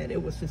said that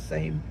it was the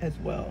same as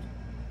well.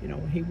 You know,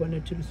 when he went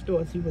into the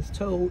stores, he was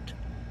told,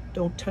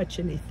 don't touch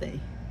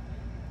anything.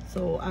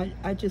 So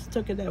I just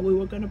took it that we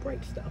were going to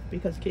break stuff,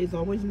 because kids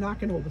always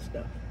knocking over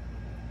stuff.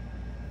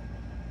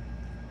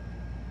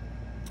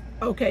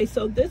 Okay,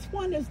 so this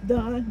one is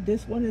done.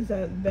 This one is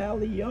a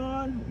Valley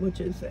yarn, which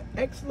is an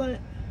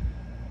excellent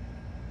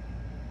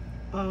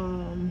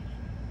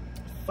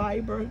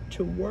fiber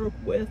to work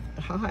with,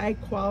 high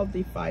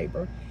quality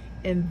fiber,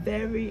 and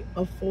very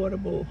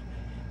affordable.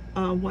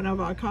 One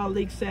of our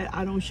colleagues said,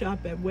 I don't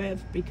shop at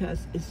Webb's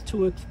because it's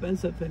too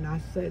expensive, and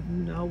I said,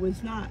 no,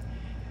 it's not.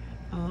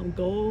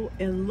 Go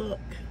and look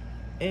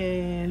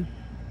and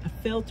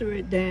filter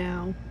it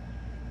down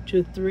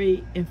to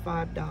 $3 and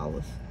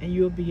 $5, and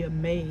you'll be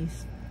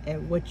amazed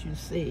at what you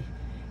see.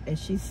 And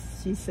she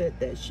said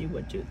that she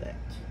would do that.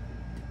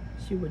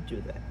 She would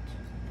do that.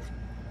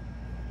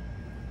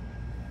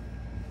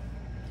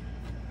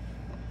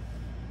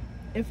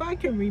 If I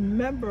can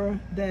remember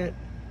that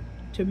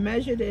to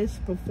measure this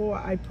before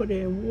I put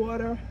it in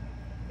water,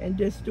 and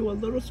just do a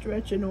little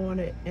stretching on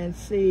it and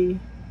see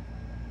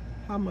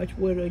how much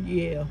would it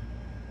yield.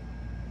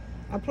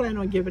 I plan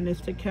on giving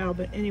this to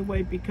Calvin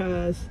anyway,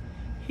 because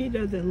he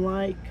doesn't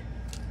like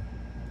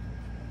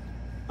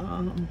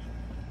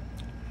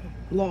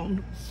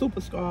long super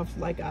scarves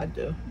like I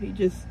do.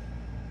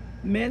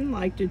 Men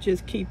like to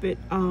just keep it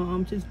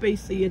just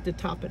basically at the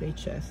top of their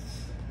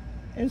chests,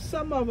 and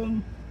some of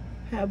them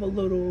have a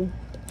little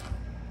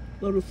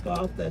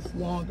scarf that's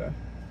longer.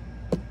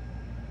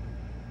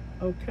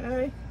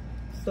 Okay,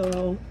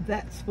 so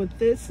that's what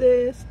this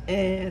is,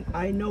 and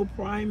I know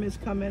Prime is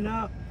coming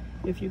up.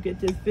 If you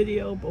get this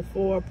video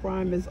before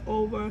Prime is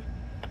over,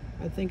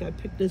 I think I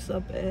picked this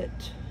up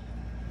at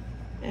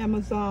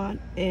Amazon,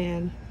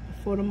 and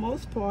for the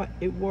most part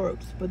it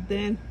works, but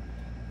then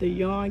the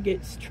yarn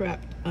gets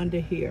trapped under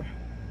here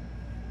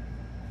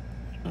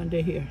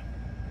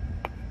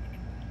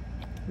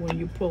when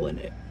you're pulling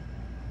it.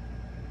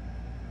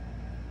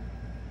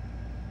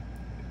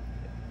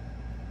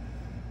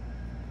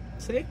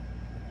 See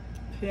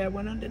I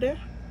went under there.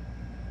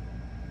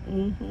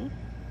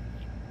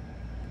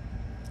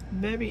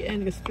 Very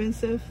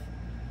inexpensive.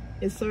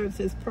 It serves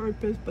its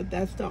purpose, but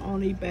that's the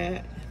only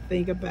bad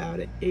thing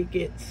about it. It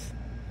gets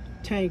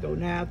tangled.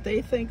 Now, if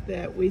they think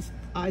that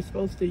I'm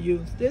supposed to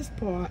use this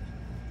part,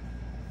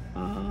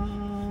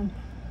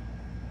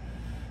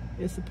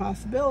 it's a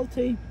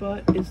possibility,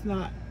 but it's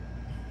not,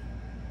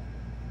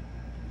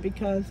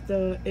 because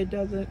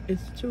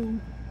it's too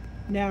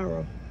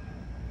narrow.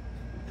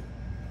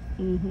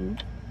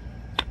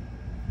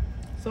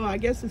 So I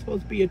guess it's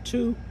supposed to be a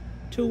two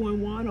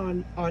in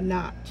one, or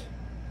not.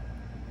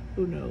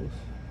 Who knows?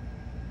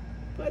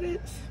 But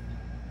it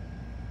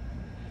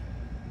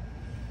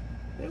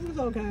was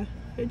okay.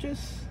 It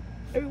just,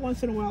 every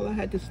once in a while I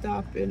had to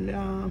stop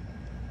and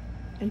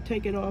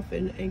take it off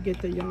and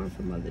get the yarn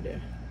from under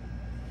there.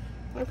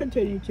 I'll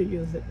continue to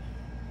use it.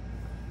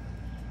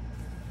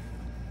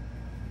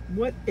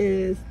 What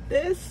is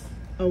this?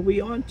 Are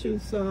we on to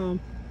some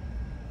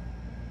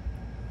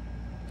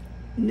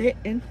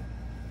knitting?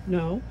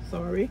 No,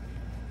 sorry.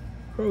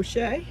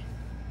 Crochet.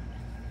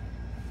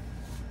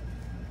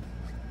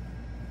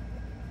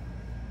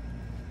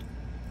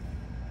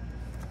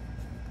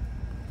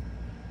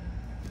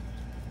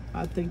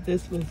 I think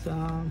this was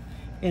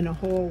in a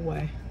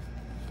hallway.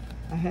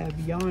 I have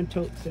yarn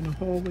totes in a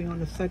hallway on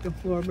the second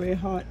floor. Red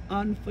Heart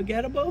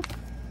Unforgettable.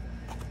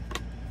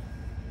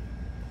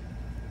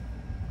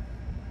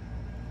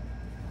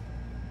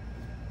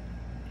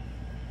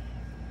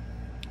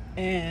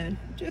 And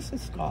just a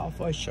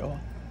scarf or a shawl.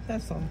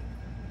 That's all.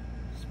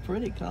 It's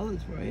pretty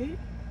colors, right?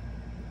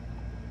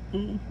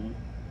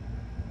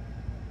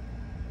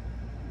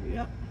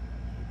 Yep.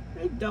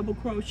 It's double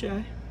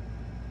crochet.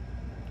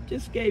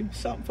 Just gave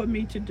something for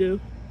me to do.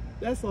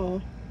 That's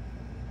all.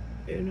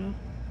 You know,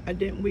 I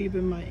didn't weave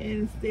in my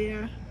ends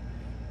there.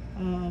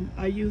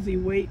 I usually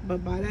wait,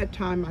 but by that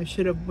time I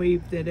should have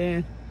weaved it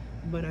in,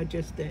 but I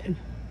just didn't.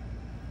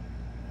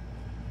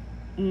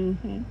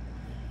 And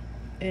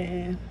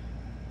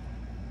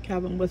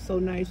Calvin was so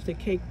nice to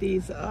cake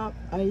these up.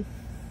 I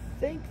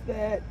think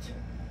that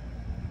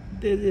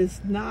this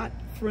is not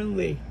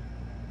friendly.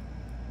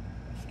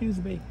 Excuse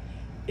me.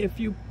 If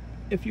you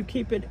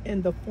keep it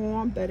in the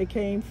form that it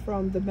came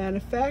from the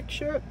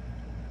manufacturer,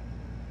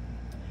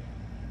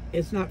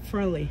 it's not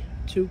friendly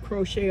to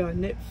crochet or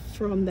knit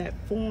from that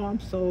form.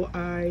 So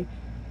I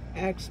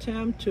asked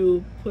him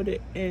to put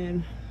it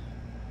in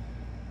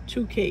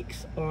 2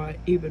 cakes or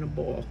even a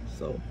ball.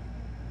 So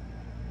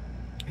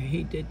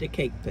he did the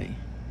cake thing.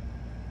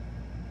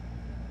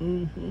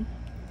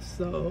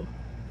 So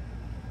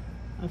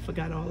I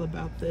forgot all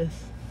about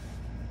this.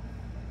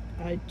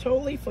 I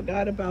totally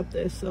forgot about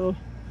this. So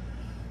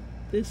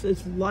this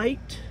is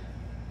light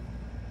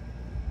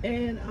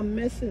And I'm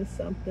missing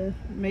something.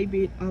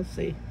 Maybe I'll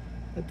see.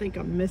 I think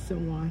I'm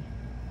missing one.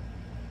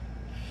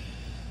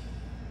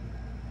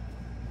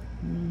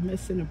 I'm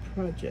missing a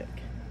project.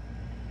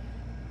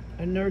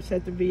 A nurse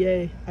at the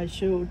VA, I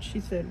showed, she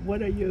said,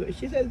 what are you?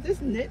 She said, is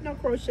this knitting or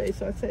crochet?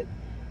 So I said,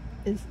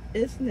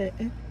 it's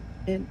knitting.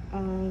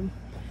 And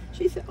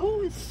she said,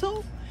 oh, it's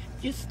so,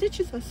 your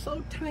stitches are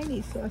so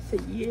tiny. So I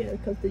said, yeah,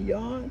 because the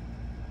yarn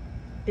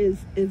is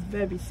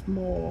very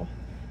small.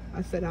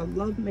 I said, I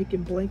love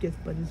making blankets,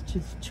 but it's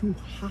just too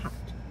hot.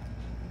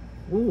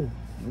 Ooh,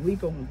 we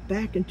going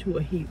back into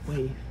a heat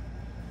wave.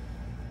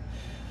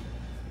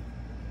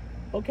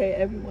 Okay,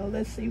 everyone,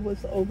 let's see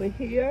what's over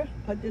here.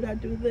 Or did I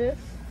do this?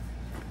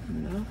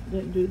 No,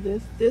 didn't do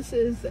this. This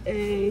is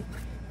a,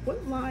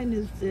 what line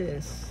is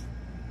this?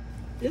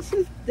 This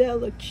is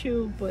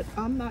Delicue, but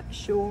I'm not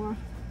sure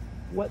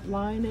what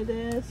line it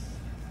is.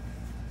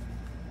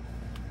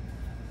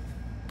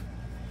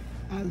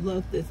 I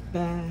love this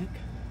bag.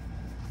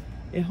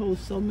 It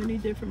holds so many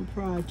different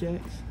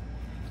projects.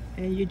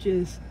 And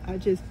I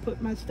just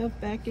put my stuff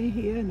back in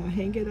here and I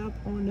hang it up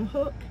on the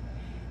hook.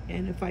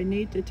 And if I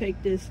need to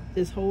take this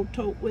whole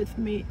tote with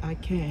me, I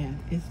can.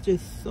 It's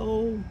just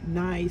so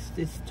nice,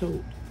 this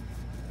tote.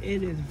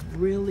 It is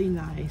really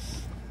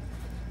nice.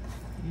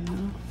 You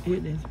know,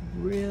 it is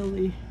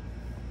really,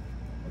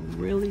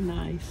 really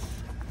nice.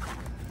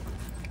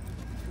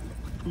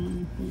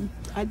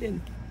 I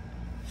didn't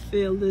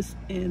fill this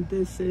in.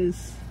 This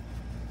is,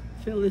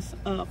 fill this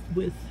up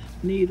with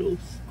needles,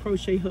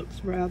 crochet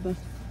hooks rather.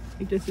 I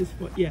think this is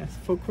for, yes,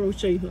 for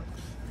crochet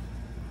hooks.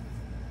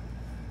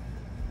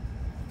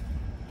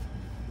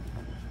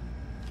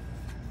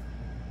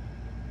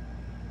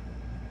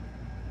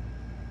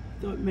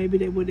 Thought maybe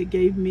they would have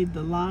gave me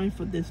the line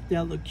for this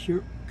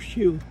Delicue.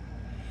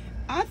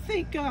 I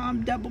think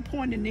double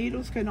pointed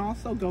needles can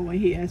also go in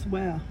here as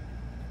well.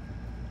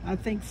 I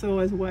think so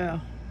as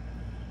well.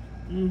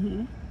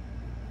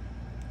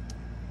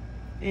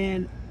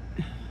 And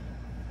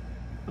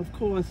of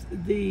course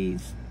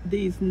these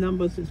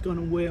numbers is going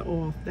to wear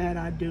off. That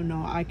I do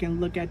know. I can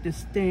look at the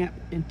stamp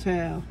and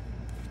tell.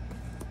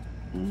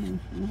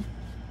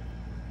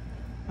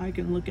 I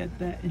can look at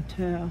that and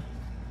tell.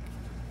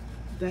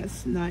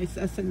 That's nice.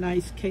 That's a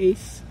nice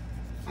case.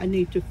 I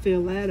need to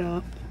fill that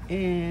up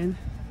and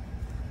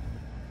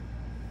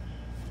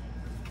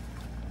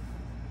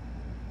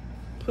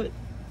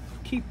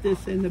keep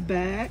this in the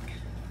back.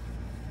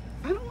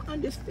 I don't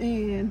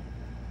understand.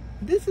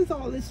 This is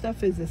all this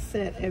stuff is a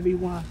set,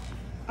 everyone.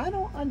 I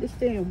don't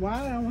understand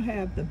why I don't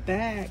have the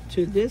back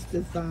to this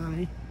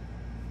design.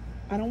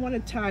 I don't want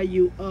to tie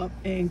you up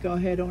and go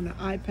ahead on the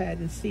iPad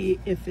and see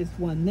if it's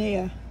one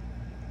there,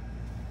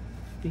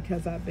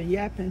 because I've been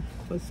yapping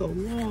for so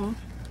long.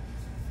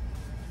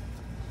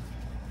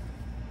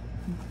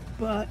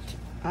 But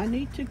I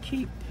need to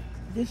keep,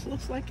 this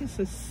looks like it's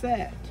a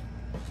set.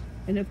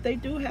 And if they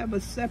do have a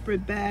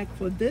separate bag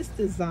for this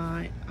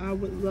design, I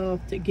would love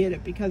to get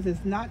it because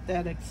it's not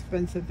that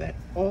expensive at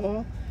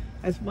all.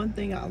 That's one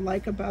thing I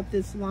like about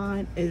this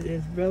line. It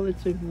is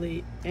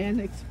relatively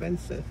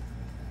inexpensive.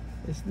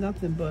 It's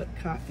nothing but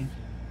cotton.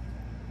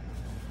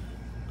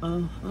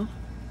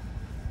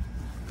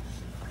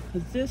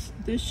 Because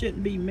this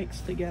shouldn't be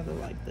mixed together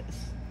like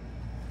this.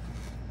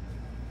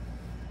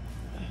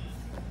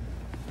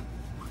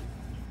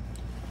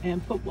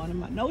 And put one of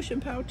my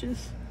Notion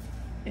pouches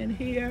in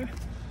here.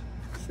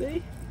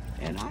 See?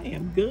 And I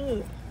am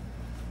good.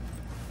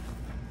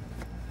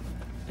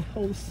 It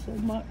holds so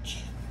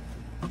much.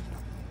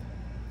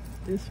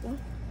 This one.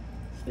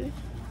 See?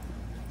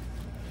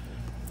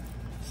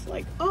 It's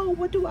like, oh,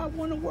 what do I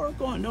want to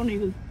work on? Don't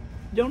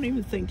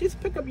even think. Just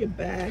pick up your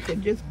bag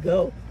and just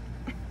go.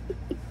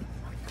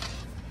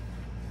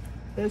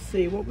 Let's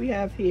see what we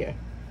have here.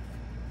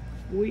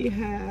 We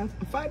have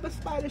a fiber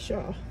spider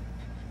shawl.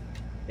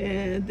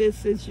 And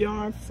this is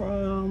yarn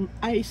from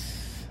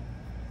Ice.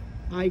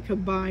 I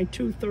combined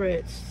two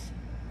threads,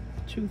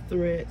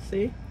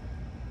 see?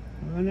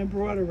 On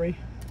embroidery.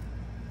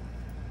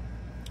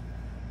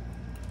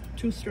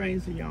 2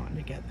 strands of yarn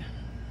together.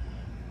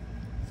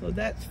 So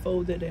that's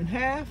folded in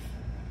half.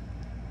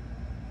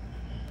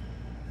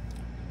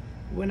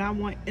 When I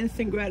want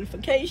instant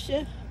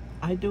gratification,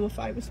 I do a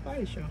fiber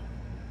spider shawl.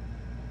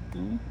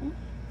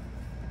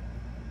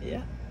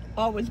 Yeah,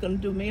 always gonna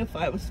do me a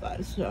fiber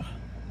spider shawl.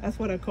 That's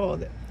what I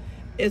called it.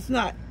 It's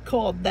not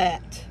called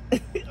that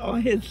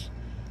on his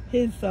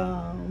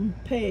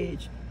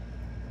page,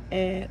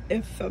 and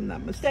if I'm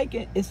not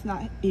mistaken, it's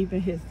not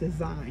even his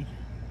design,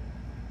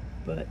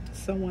 but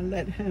someone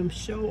let him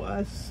show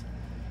us,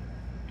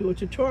 do a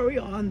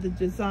tutorial on the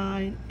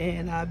design,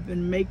 and I've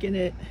been making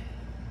it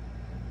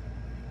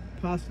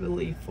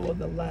possibly for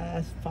the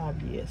last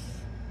 5 years.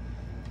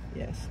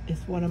 Yes,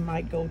 it's one of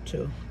my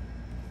go-to.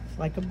 It's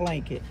like a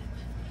blanket.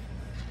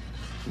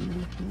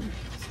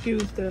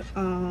 Excuse the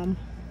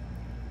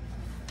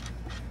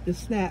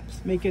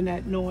snaps making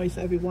that noise,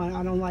 everyone.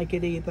 I don't like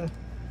it either.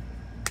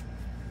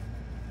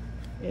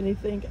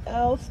 Anything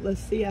else?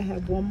 Let's see. I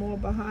have one more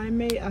behind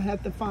me. I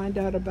have to find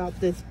out about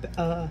this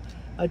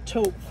a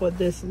tote for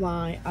this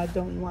line. I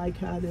don't like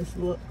how this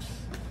looks.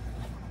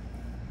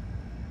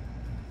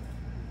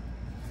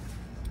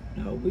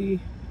 No, did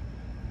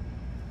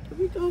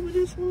we go over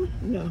this one?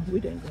 No, we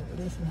didn't go over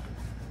this one.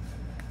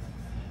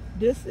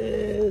 This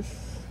is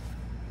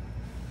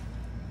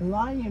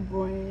Lion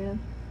brand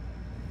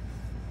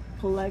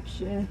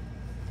collection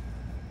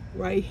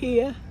right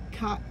here.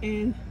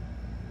 Cotton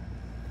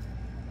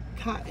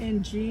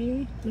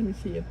jean. Let me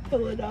see you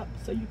pull it up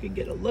so you can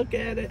get a look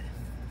at it.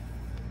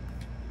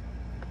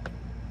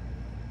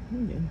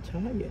 I'm getting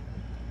tired.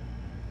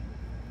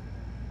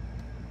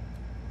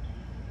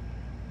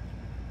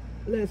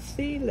 Let's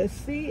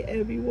see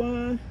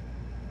everyone.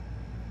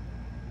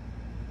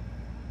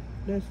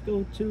 Let's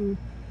go to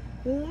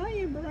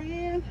Lion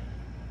brand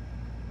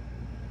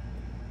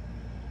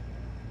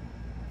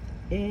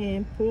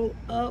and pull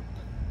up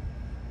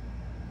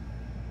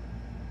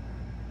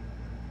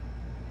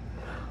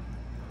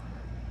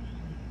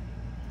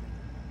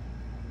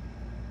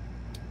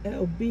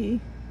LB.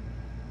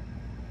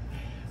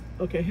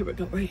 Okay, here we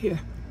go, right here.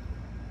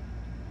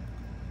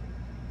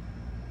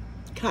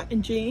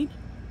 Cotton jean,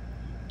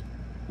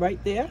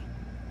 right there.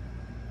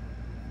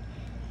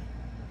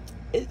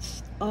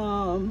 It's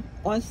on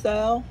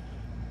sale,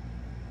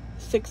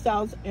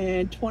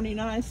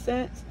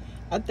 $6.29.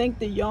 I think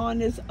the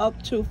yarn is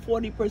up to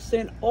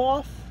 40%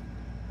 off.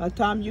 By the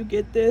time you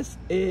get this,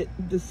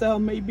 the sale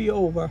may be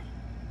over.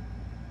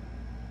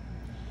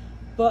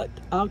 But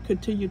I'll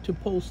continue to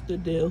post the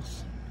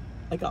deals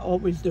like I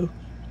always do.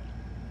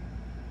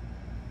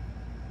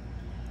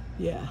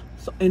 Yeah,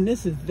 so, and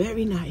this is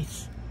very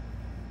nice.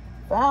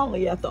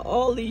 Finally, after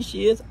all these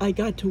years, I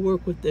got to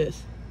work with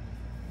this.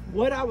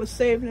 What I was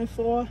saving it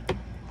for,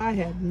 I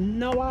had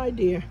no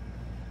idea.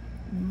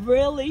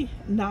 Really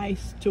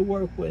nice to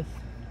work with.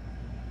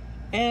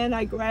 And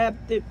I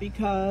grabbed it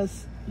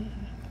because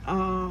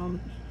I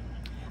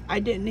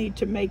didn't need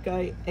to make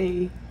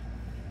a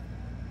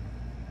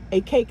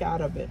cake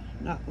out of it.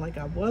 Not like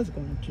I was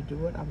going to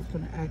do it. I was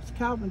going to ask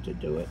Calvin to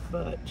do it,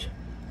 but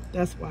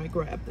that's why I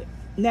grabbed it.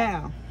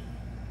 Now,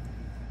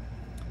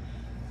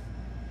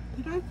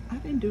 I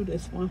didn't do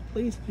this one.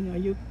 Please, are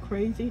you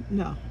crazy?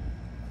 No.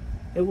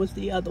 It was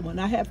the other one.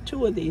 I have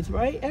two of these,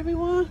 right,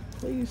 everyone?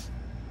 Please.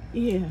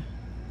 Yeah.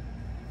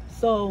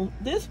 So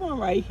this one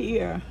right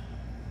here,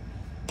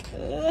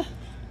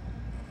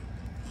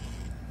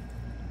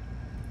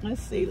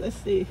 let's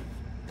see.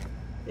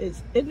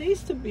 It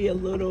needs to be a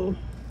little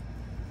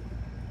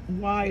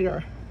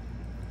wider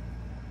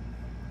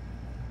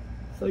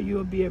so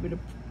you'll be able to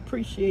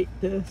appreciate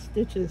the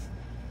stitches.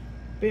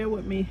 Bear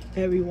with me,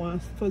 everyone.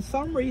 For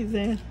some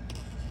reason,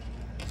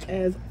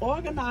 as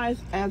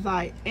organized as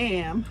I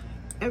am,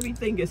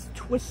 everything is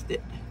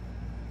twisted.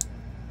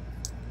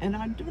 And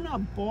I do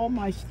not ball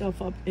my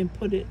stuff up and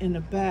put it in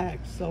a bag.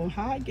 So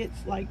how it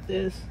gets like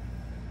this,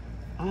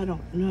 I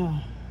don't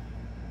know.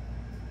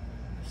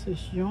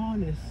 This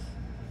yarn is,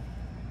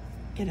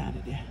 get out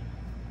of there.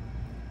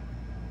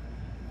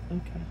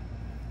 Okay.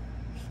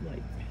 It's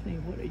like, hey,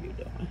 what are you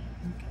doing?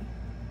 Okay.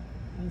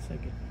 1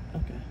 second.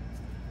 Okay.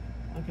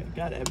 Okay,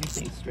 got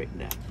everything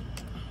straightened out.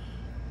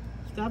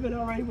 Stop it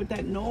already with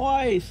that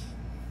noise.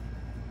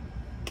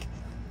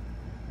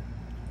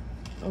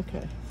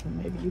 Okay, so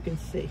maybe you can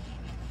see.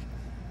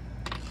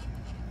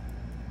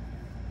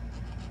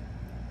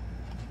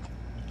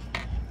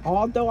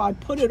 Although I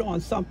put it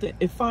on something,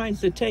 it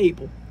finds the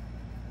table.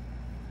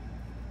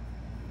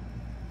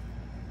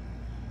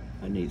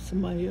 I need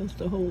somebody else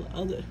to hold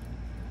other.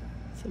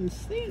 So I'm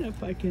seeing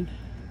if I can.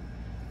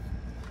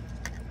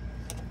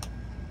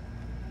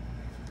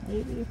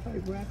 Maybe if I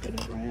wrap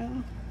it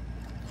around,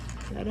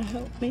 that'll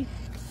help me.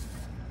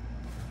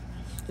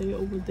 Stay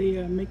over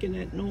there making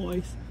that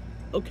noise.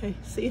 Okay,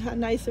 see how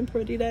nice and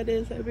pretty that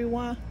is,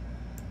 everyone?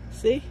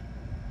 See?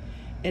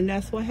 And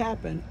that's what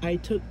happened. I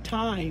took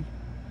time,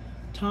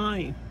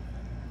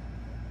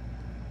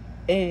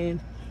 and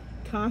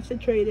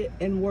concentrated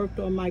and worked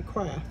on my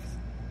crafts.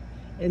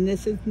 And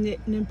this is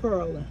knitting and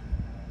purling.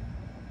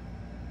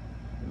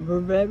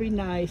 Very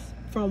nice.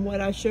 From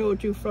what I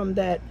showed you from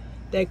that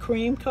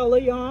cream color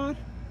yarn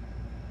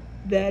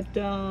that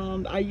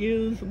I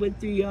used with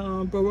the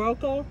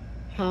Barocco,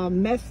 how a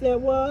mess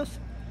that was.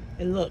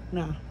 And look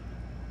now.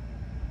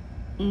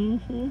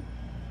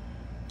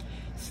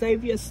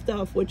 Save your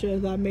stuff, which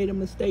is I made a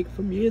mistake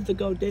from years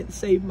ago, didn't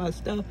save my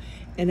stuff.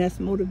 And that's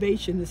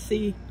motivation to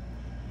see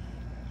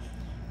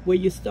where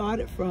you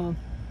started from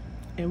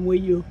and where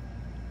you're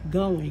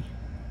going.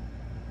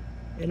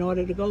 In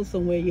order to go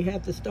somewhere, you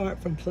have to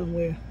start from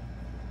somewhere.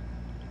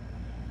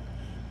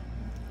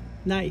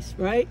 Nice,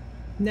 right?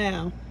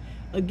 Now,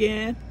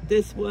 again,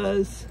 this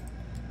was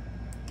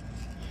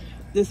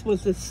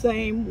the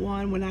same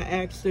one when I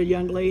asked the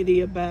young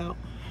lady about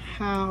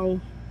how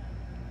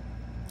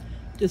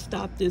to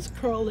stop this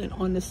curling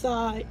on the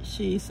side.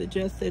 She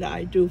suggested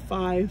I do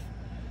 5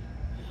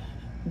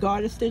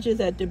 garter stitches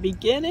at the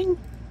beginning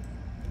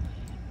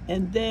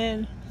and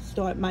then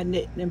start my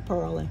knitting and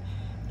purling.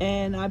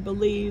 And I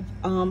believe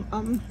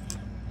I'm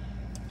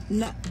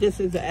this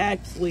is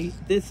actually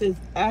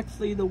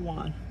the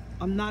one.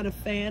 I'm not a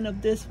fan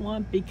of this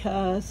one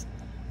because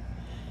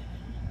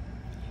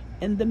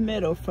in the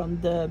middle,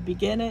 from the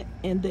beginning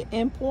and the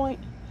end point,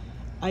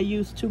 I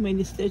use too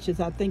many stitches.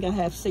 I think I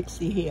have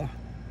 60 here.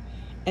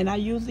 And I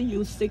usually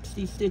use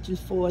 60 stitches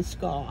for a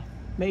scarf.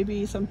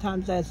 Maybe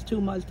sometimes that's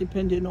too much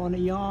depending on the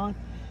yarn.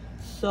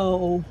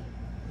 So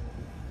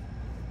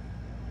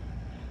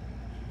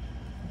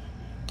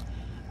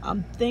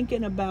I'm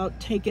thinking about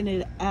taking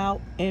it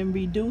out and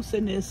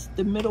reducing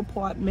the middle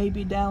part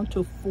maybe down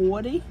to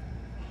 40.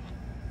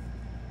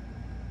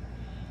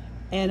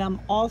 And I'm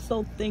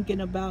also thinking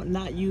about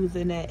not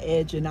using that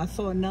edging. I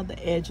saw another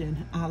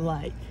edging I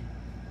like.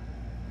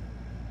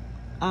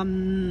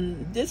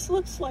 This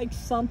looks like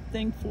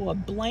something for a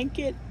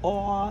blanket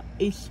or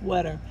a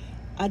sweater.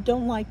 I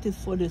don't like this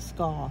for this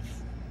scarf.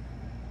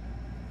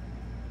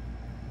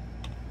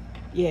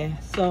 Yeah,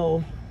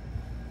 so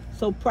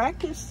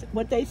practice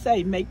what they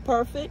say, make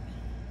perfect.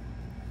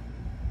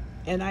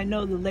 And I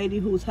know the lady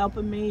who's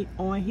helping me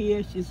on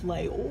here, she's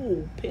like,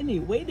 oh, Penny,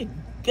 way to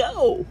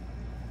go.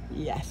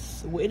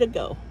 Yes, way to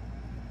go.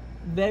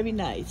 Very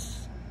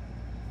nice.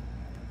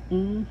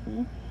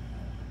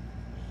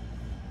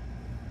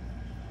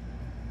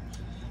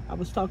 I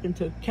was talking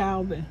to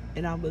Calvin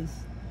and I was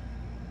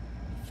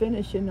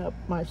finishing up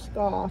my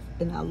scarf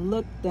and I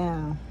looked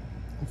down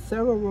and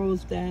several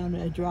rows down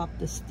and I dropped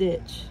the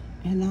stitch.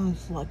 And I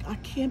was like, I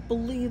can't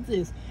believe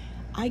this.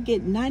 I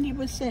get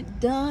 90%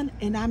 done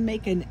and I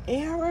make an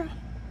error.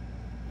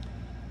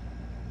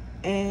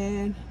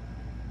 And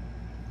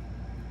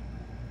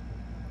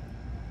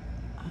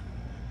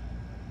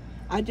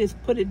I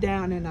just put it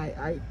down and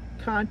I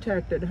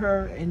contacted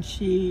her and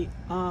she,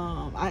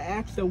 I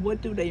asked her,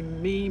 what do they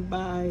mean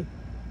by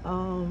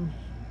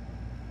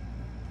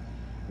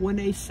when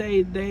they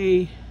say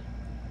they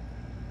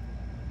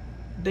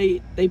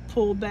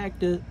pull back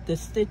the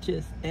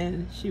stitches?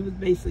 And she was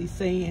basically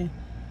saying,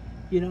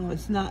 you know,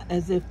 it's not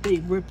as if they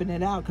ripping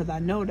it out, because I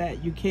know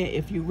that you can't,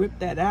 if you rip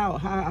that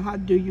out, how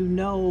do you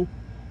know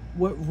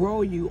what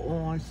row you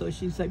on? So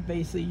she's like,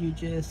 basically you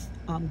just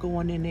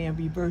going in there and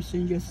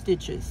reversing your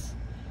stitches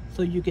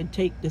so you can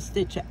take the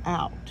stitch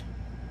out.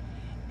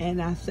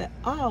 And I said,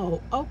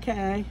 oh,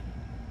 okay.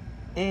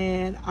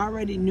 And I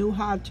already knew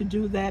how to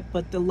do that,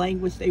 but the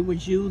language they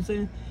was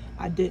using,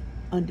 I didn't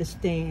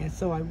understand.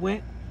 So I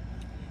went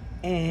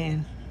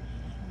and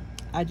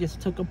I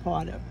just took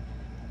apart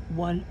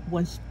one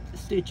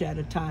stitch at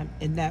a time,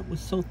 and that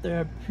was so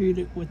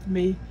therapeutic with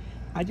me.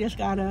 I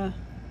got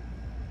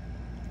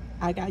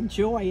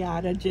joy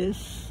out of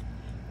just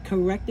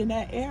correcting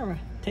that error,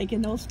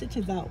 taking those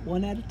stitches out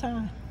one at a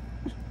time.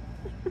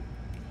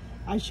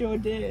 I sure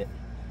did.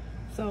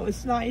 So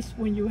it's nice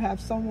when you have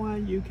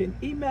someone you can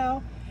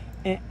email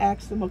and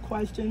ask them a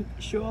question.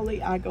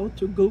 Surely I go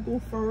to Google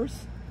first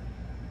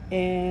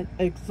and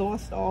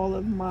exhaust all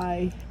of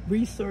my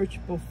research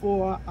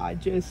before I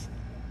just,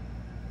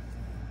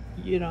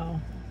 you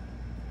know,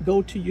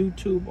 go to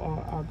YouTube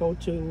or go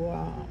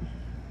to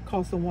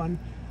call someone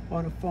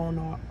on the phone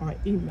or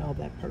email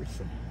that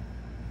person.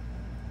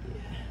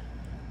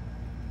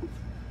 Yeah.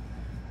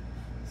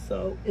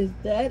 So is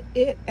that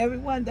it,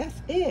 everyone?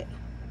 That's it.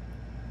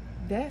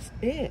 That's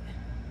it.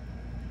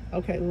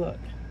 Okay, look,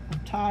 I'm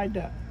tied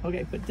up.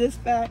 Okay, put this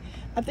back.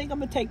 I think I'm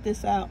gonna take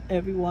this out,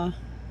 everyone.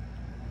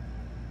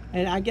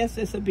 And I guess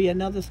this will be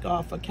another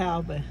scarf for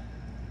Calvin.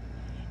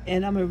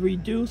 And I'm gonna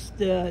reduce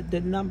the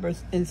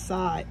numbers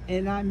inside.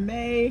 And I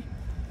may,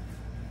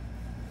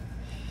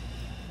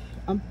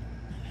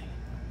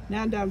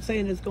 now that I'm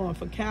saying it's going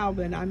for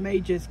Calvin, I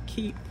may just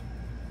keep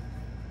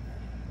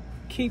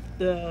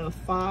the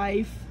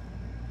 5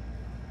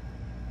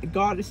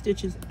 garter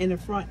stitches in the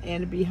front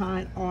and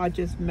behind, or I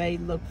just may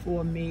look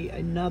for me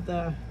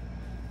another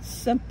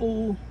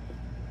simple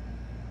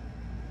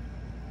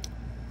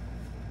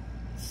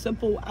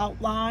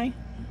outline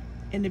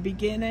in the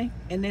beginning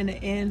and then the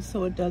end,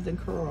 so it doesn't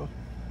curl.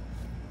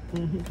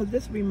 Because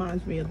this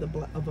reminds me of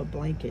a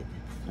blanket.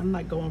 I'm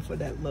not going for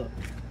that look.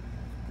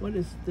 What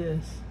is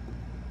this?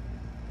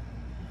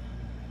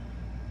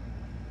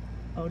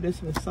 Oh,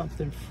 this was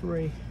something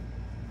free.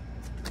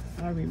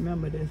 I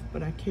remember this,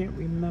 but I can't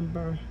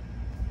remember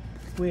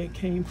where it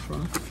came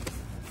from.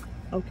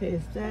 Okay,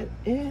 is that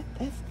it?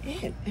 That's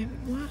it,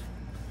 everyone.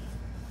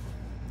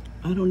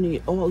 I don't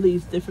need all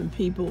these different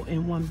people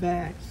in one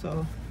bag,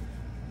 so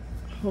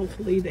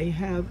hopefully they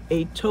have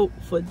a tote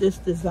for this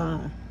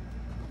design.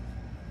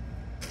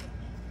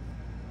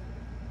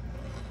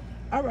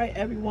 All right,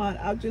 everyone,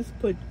 I'll just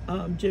put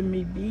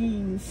Jimmy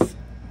Bean's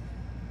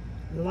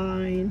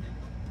line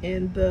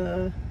in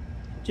the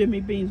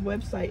Jimmy Bean's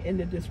website in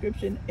the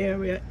description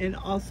area, and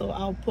also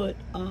I'll put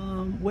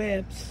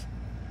Webb's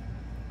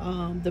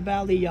the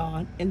Valley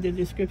yarn in the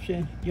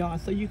description yarn,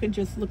 so you can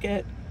just look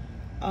at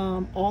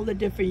all the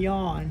different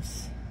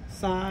yarns,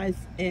 size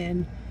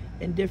and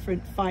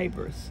different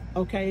fibers.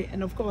 Okay,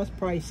 and of course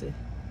prices.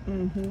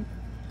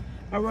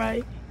 All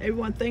right,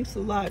 everyone, thanks a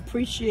lot.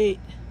 Appreciate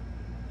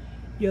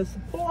your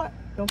support.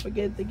 Don't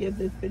forget to give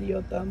this video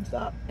a thumbs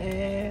up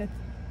and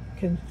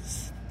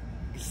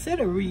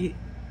consider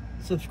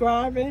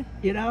subscribing,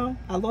 you know.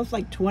 I lost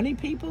like 20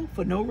 people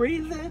for no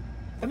reason.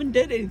 Haven't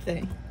did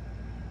anything,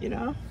 you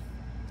know.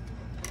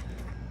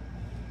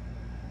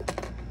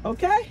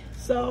 Okay,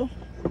 so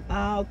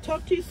I'll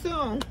talk to you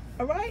soon.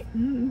 All right,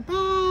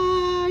 bye.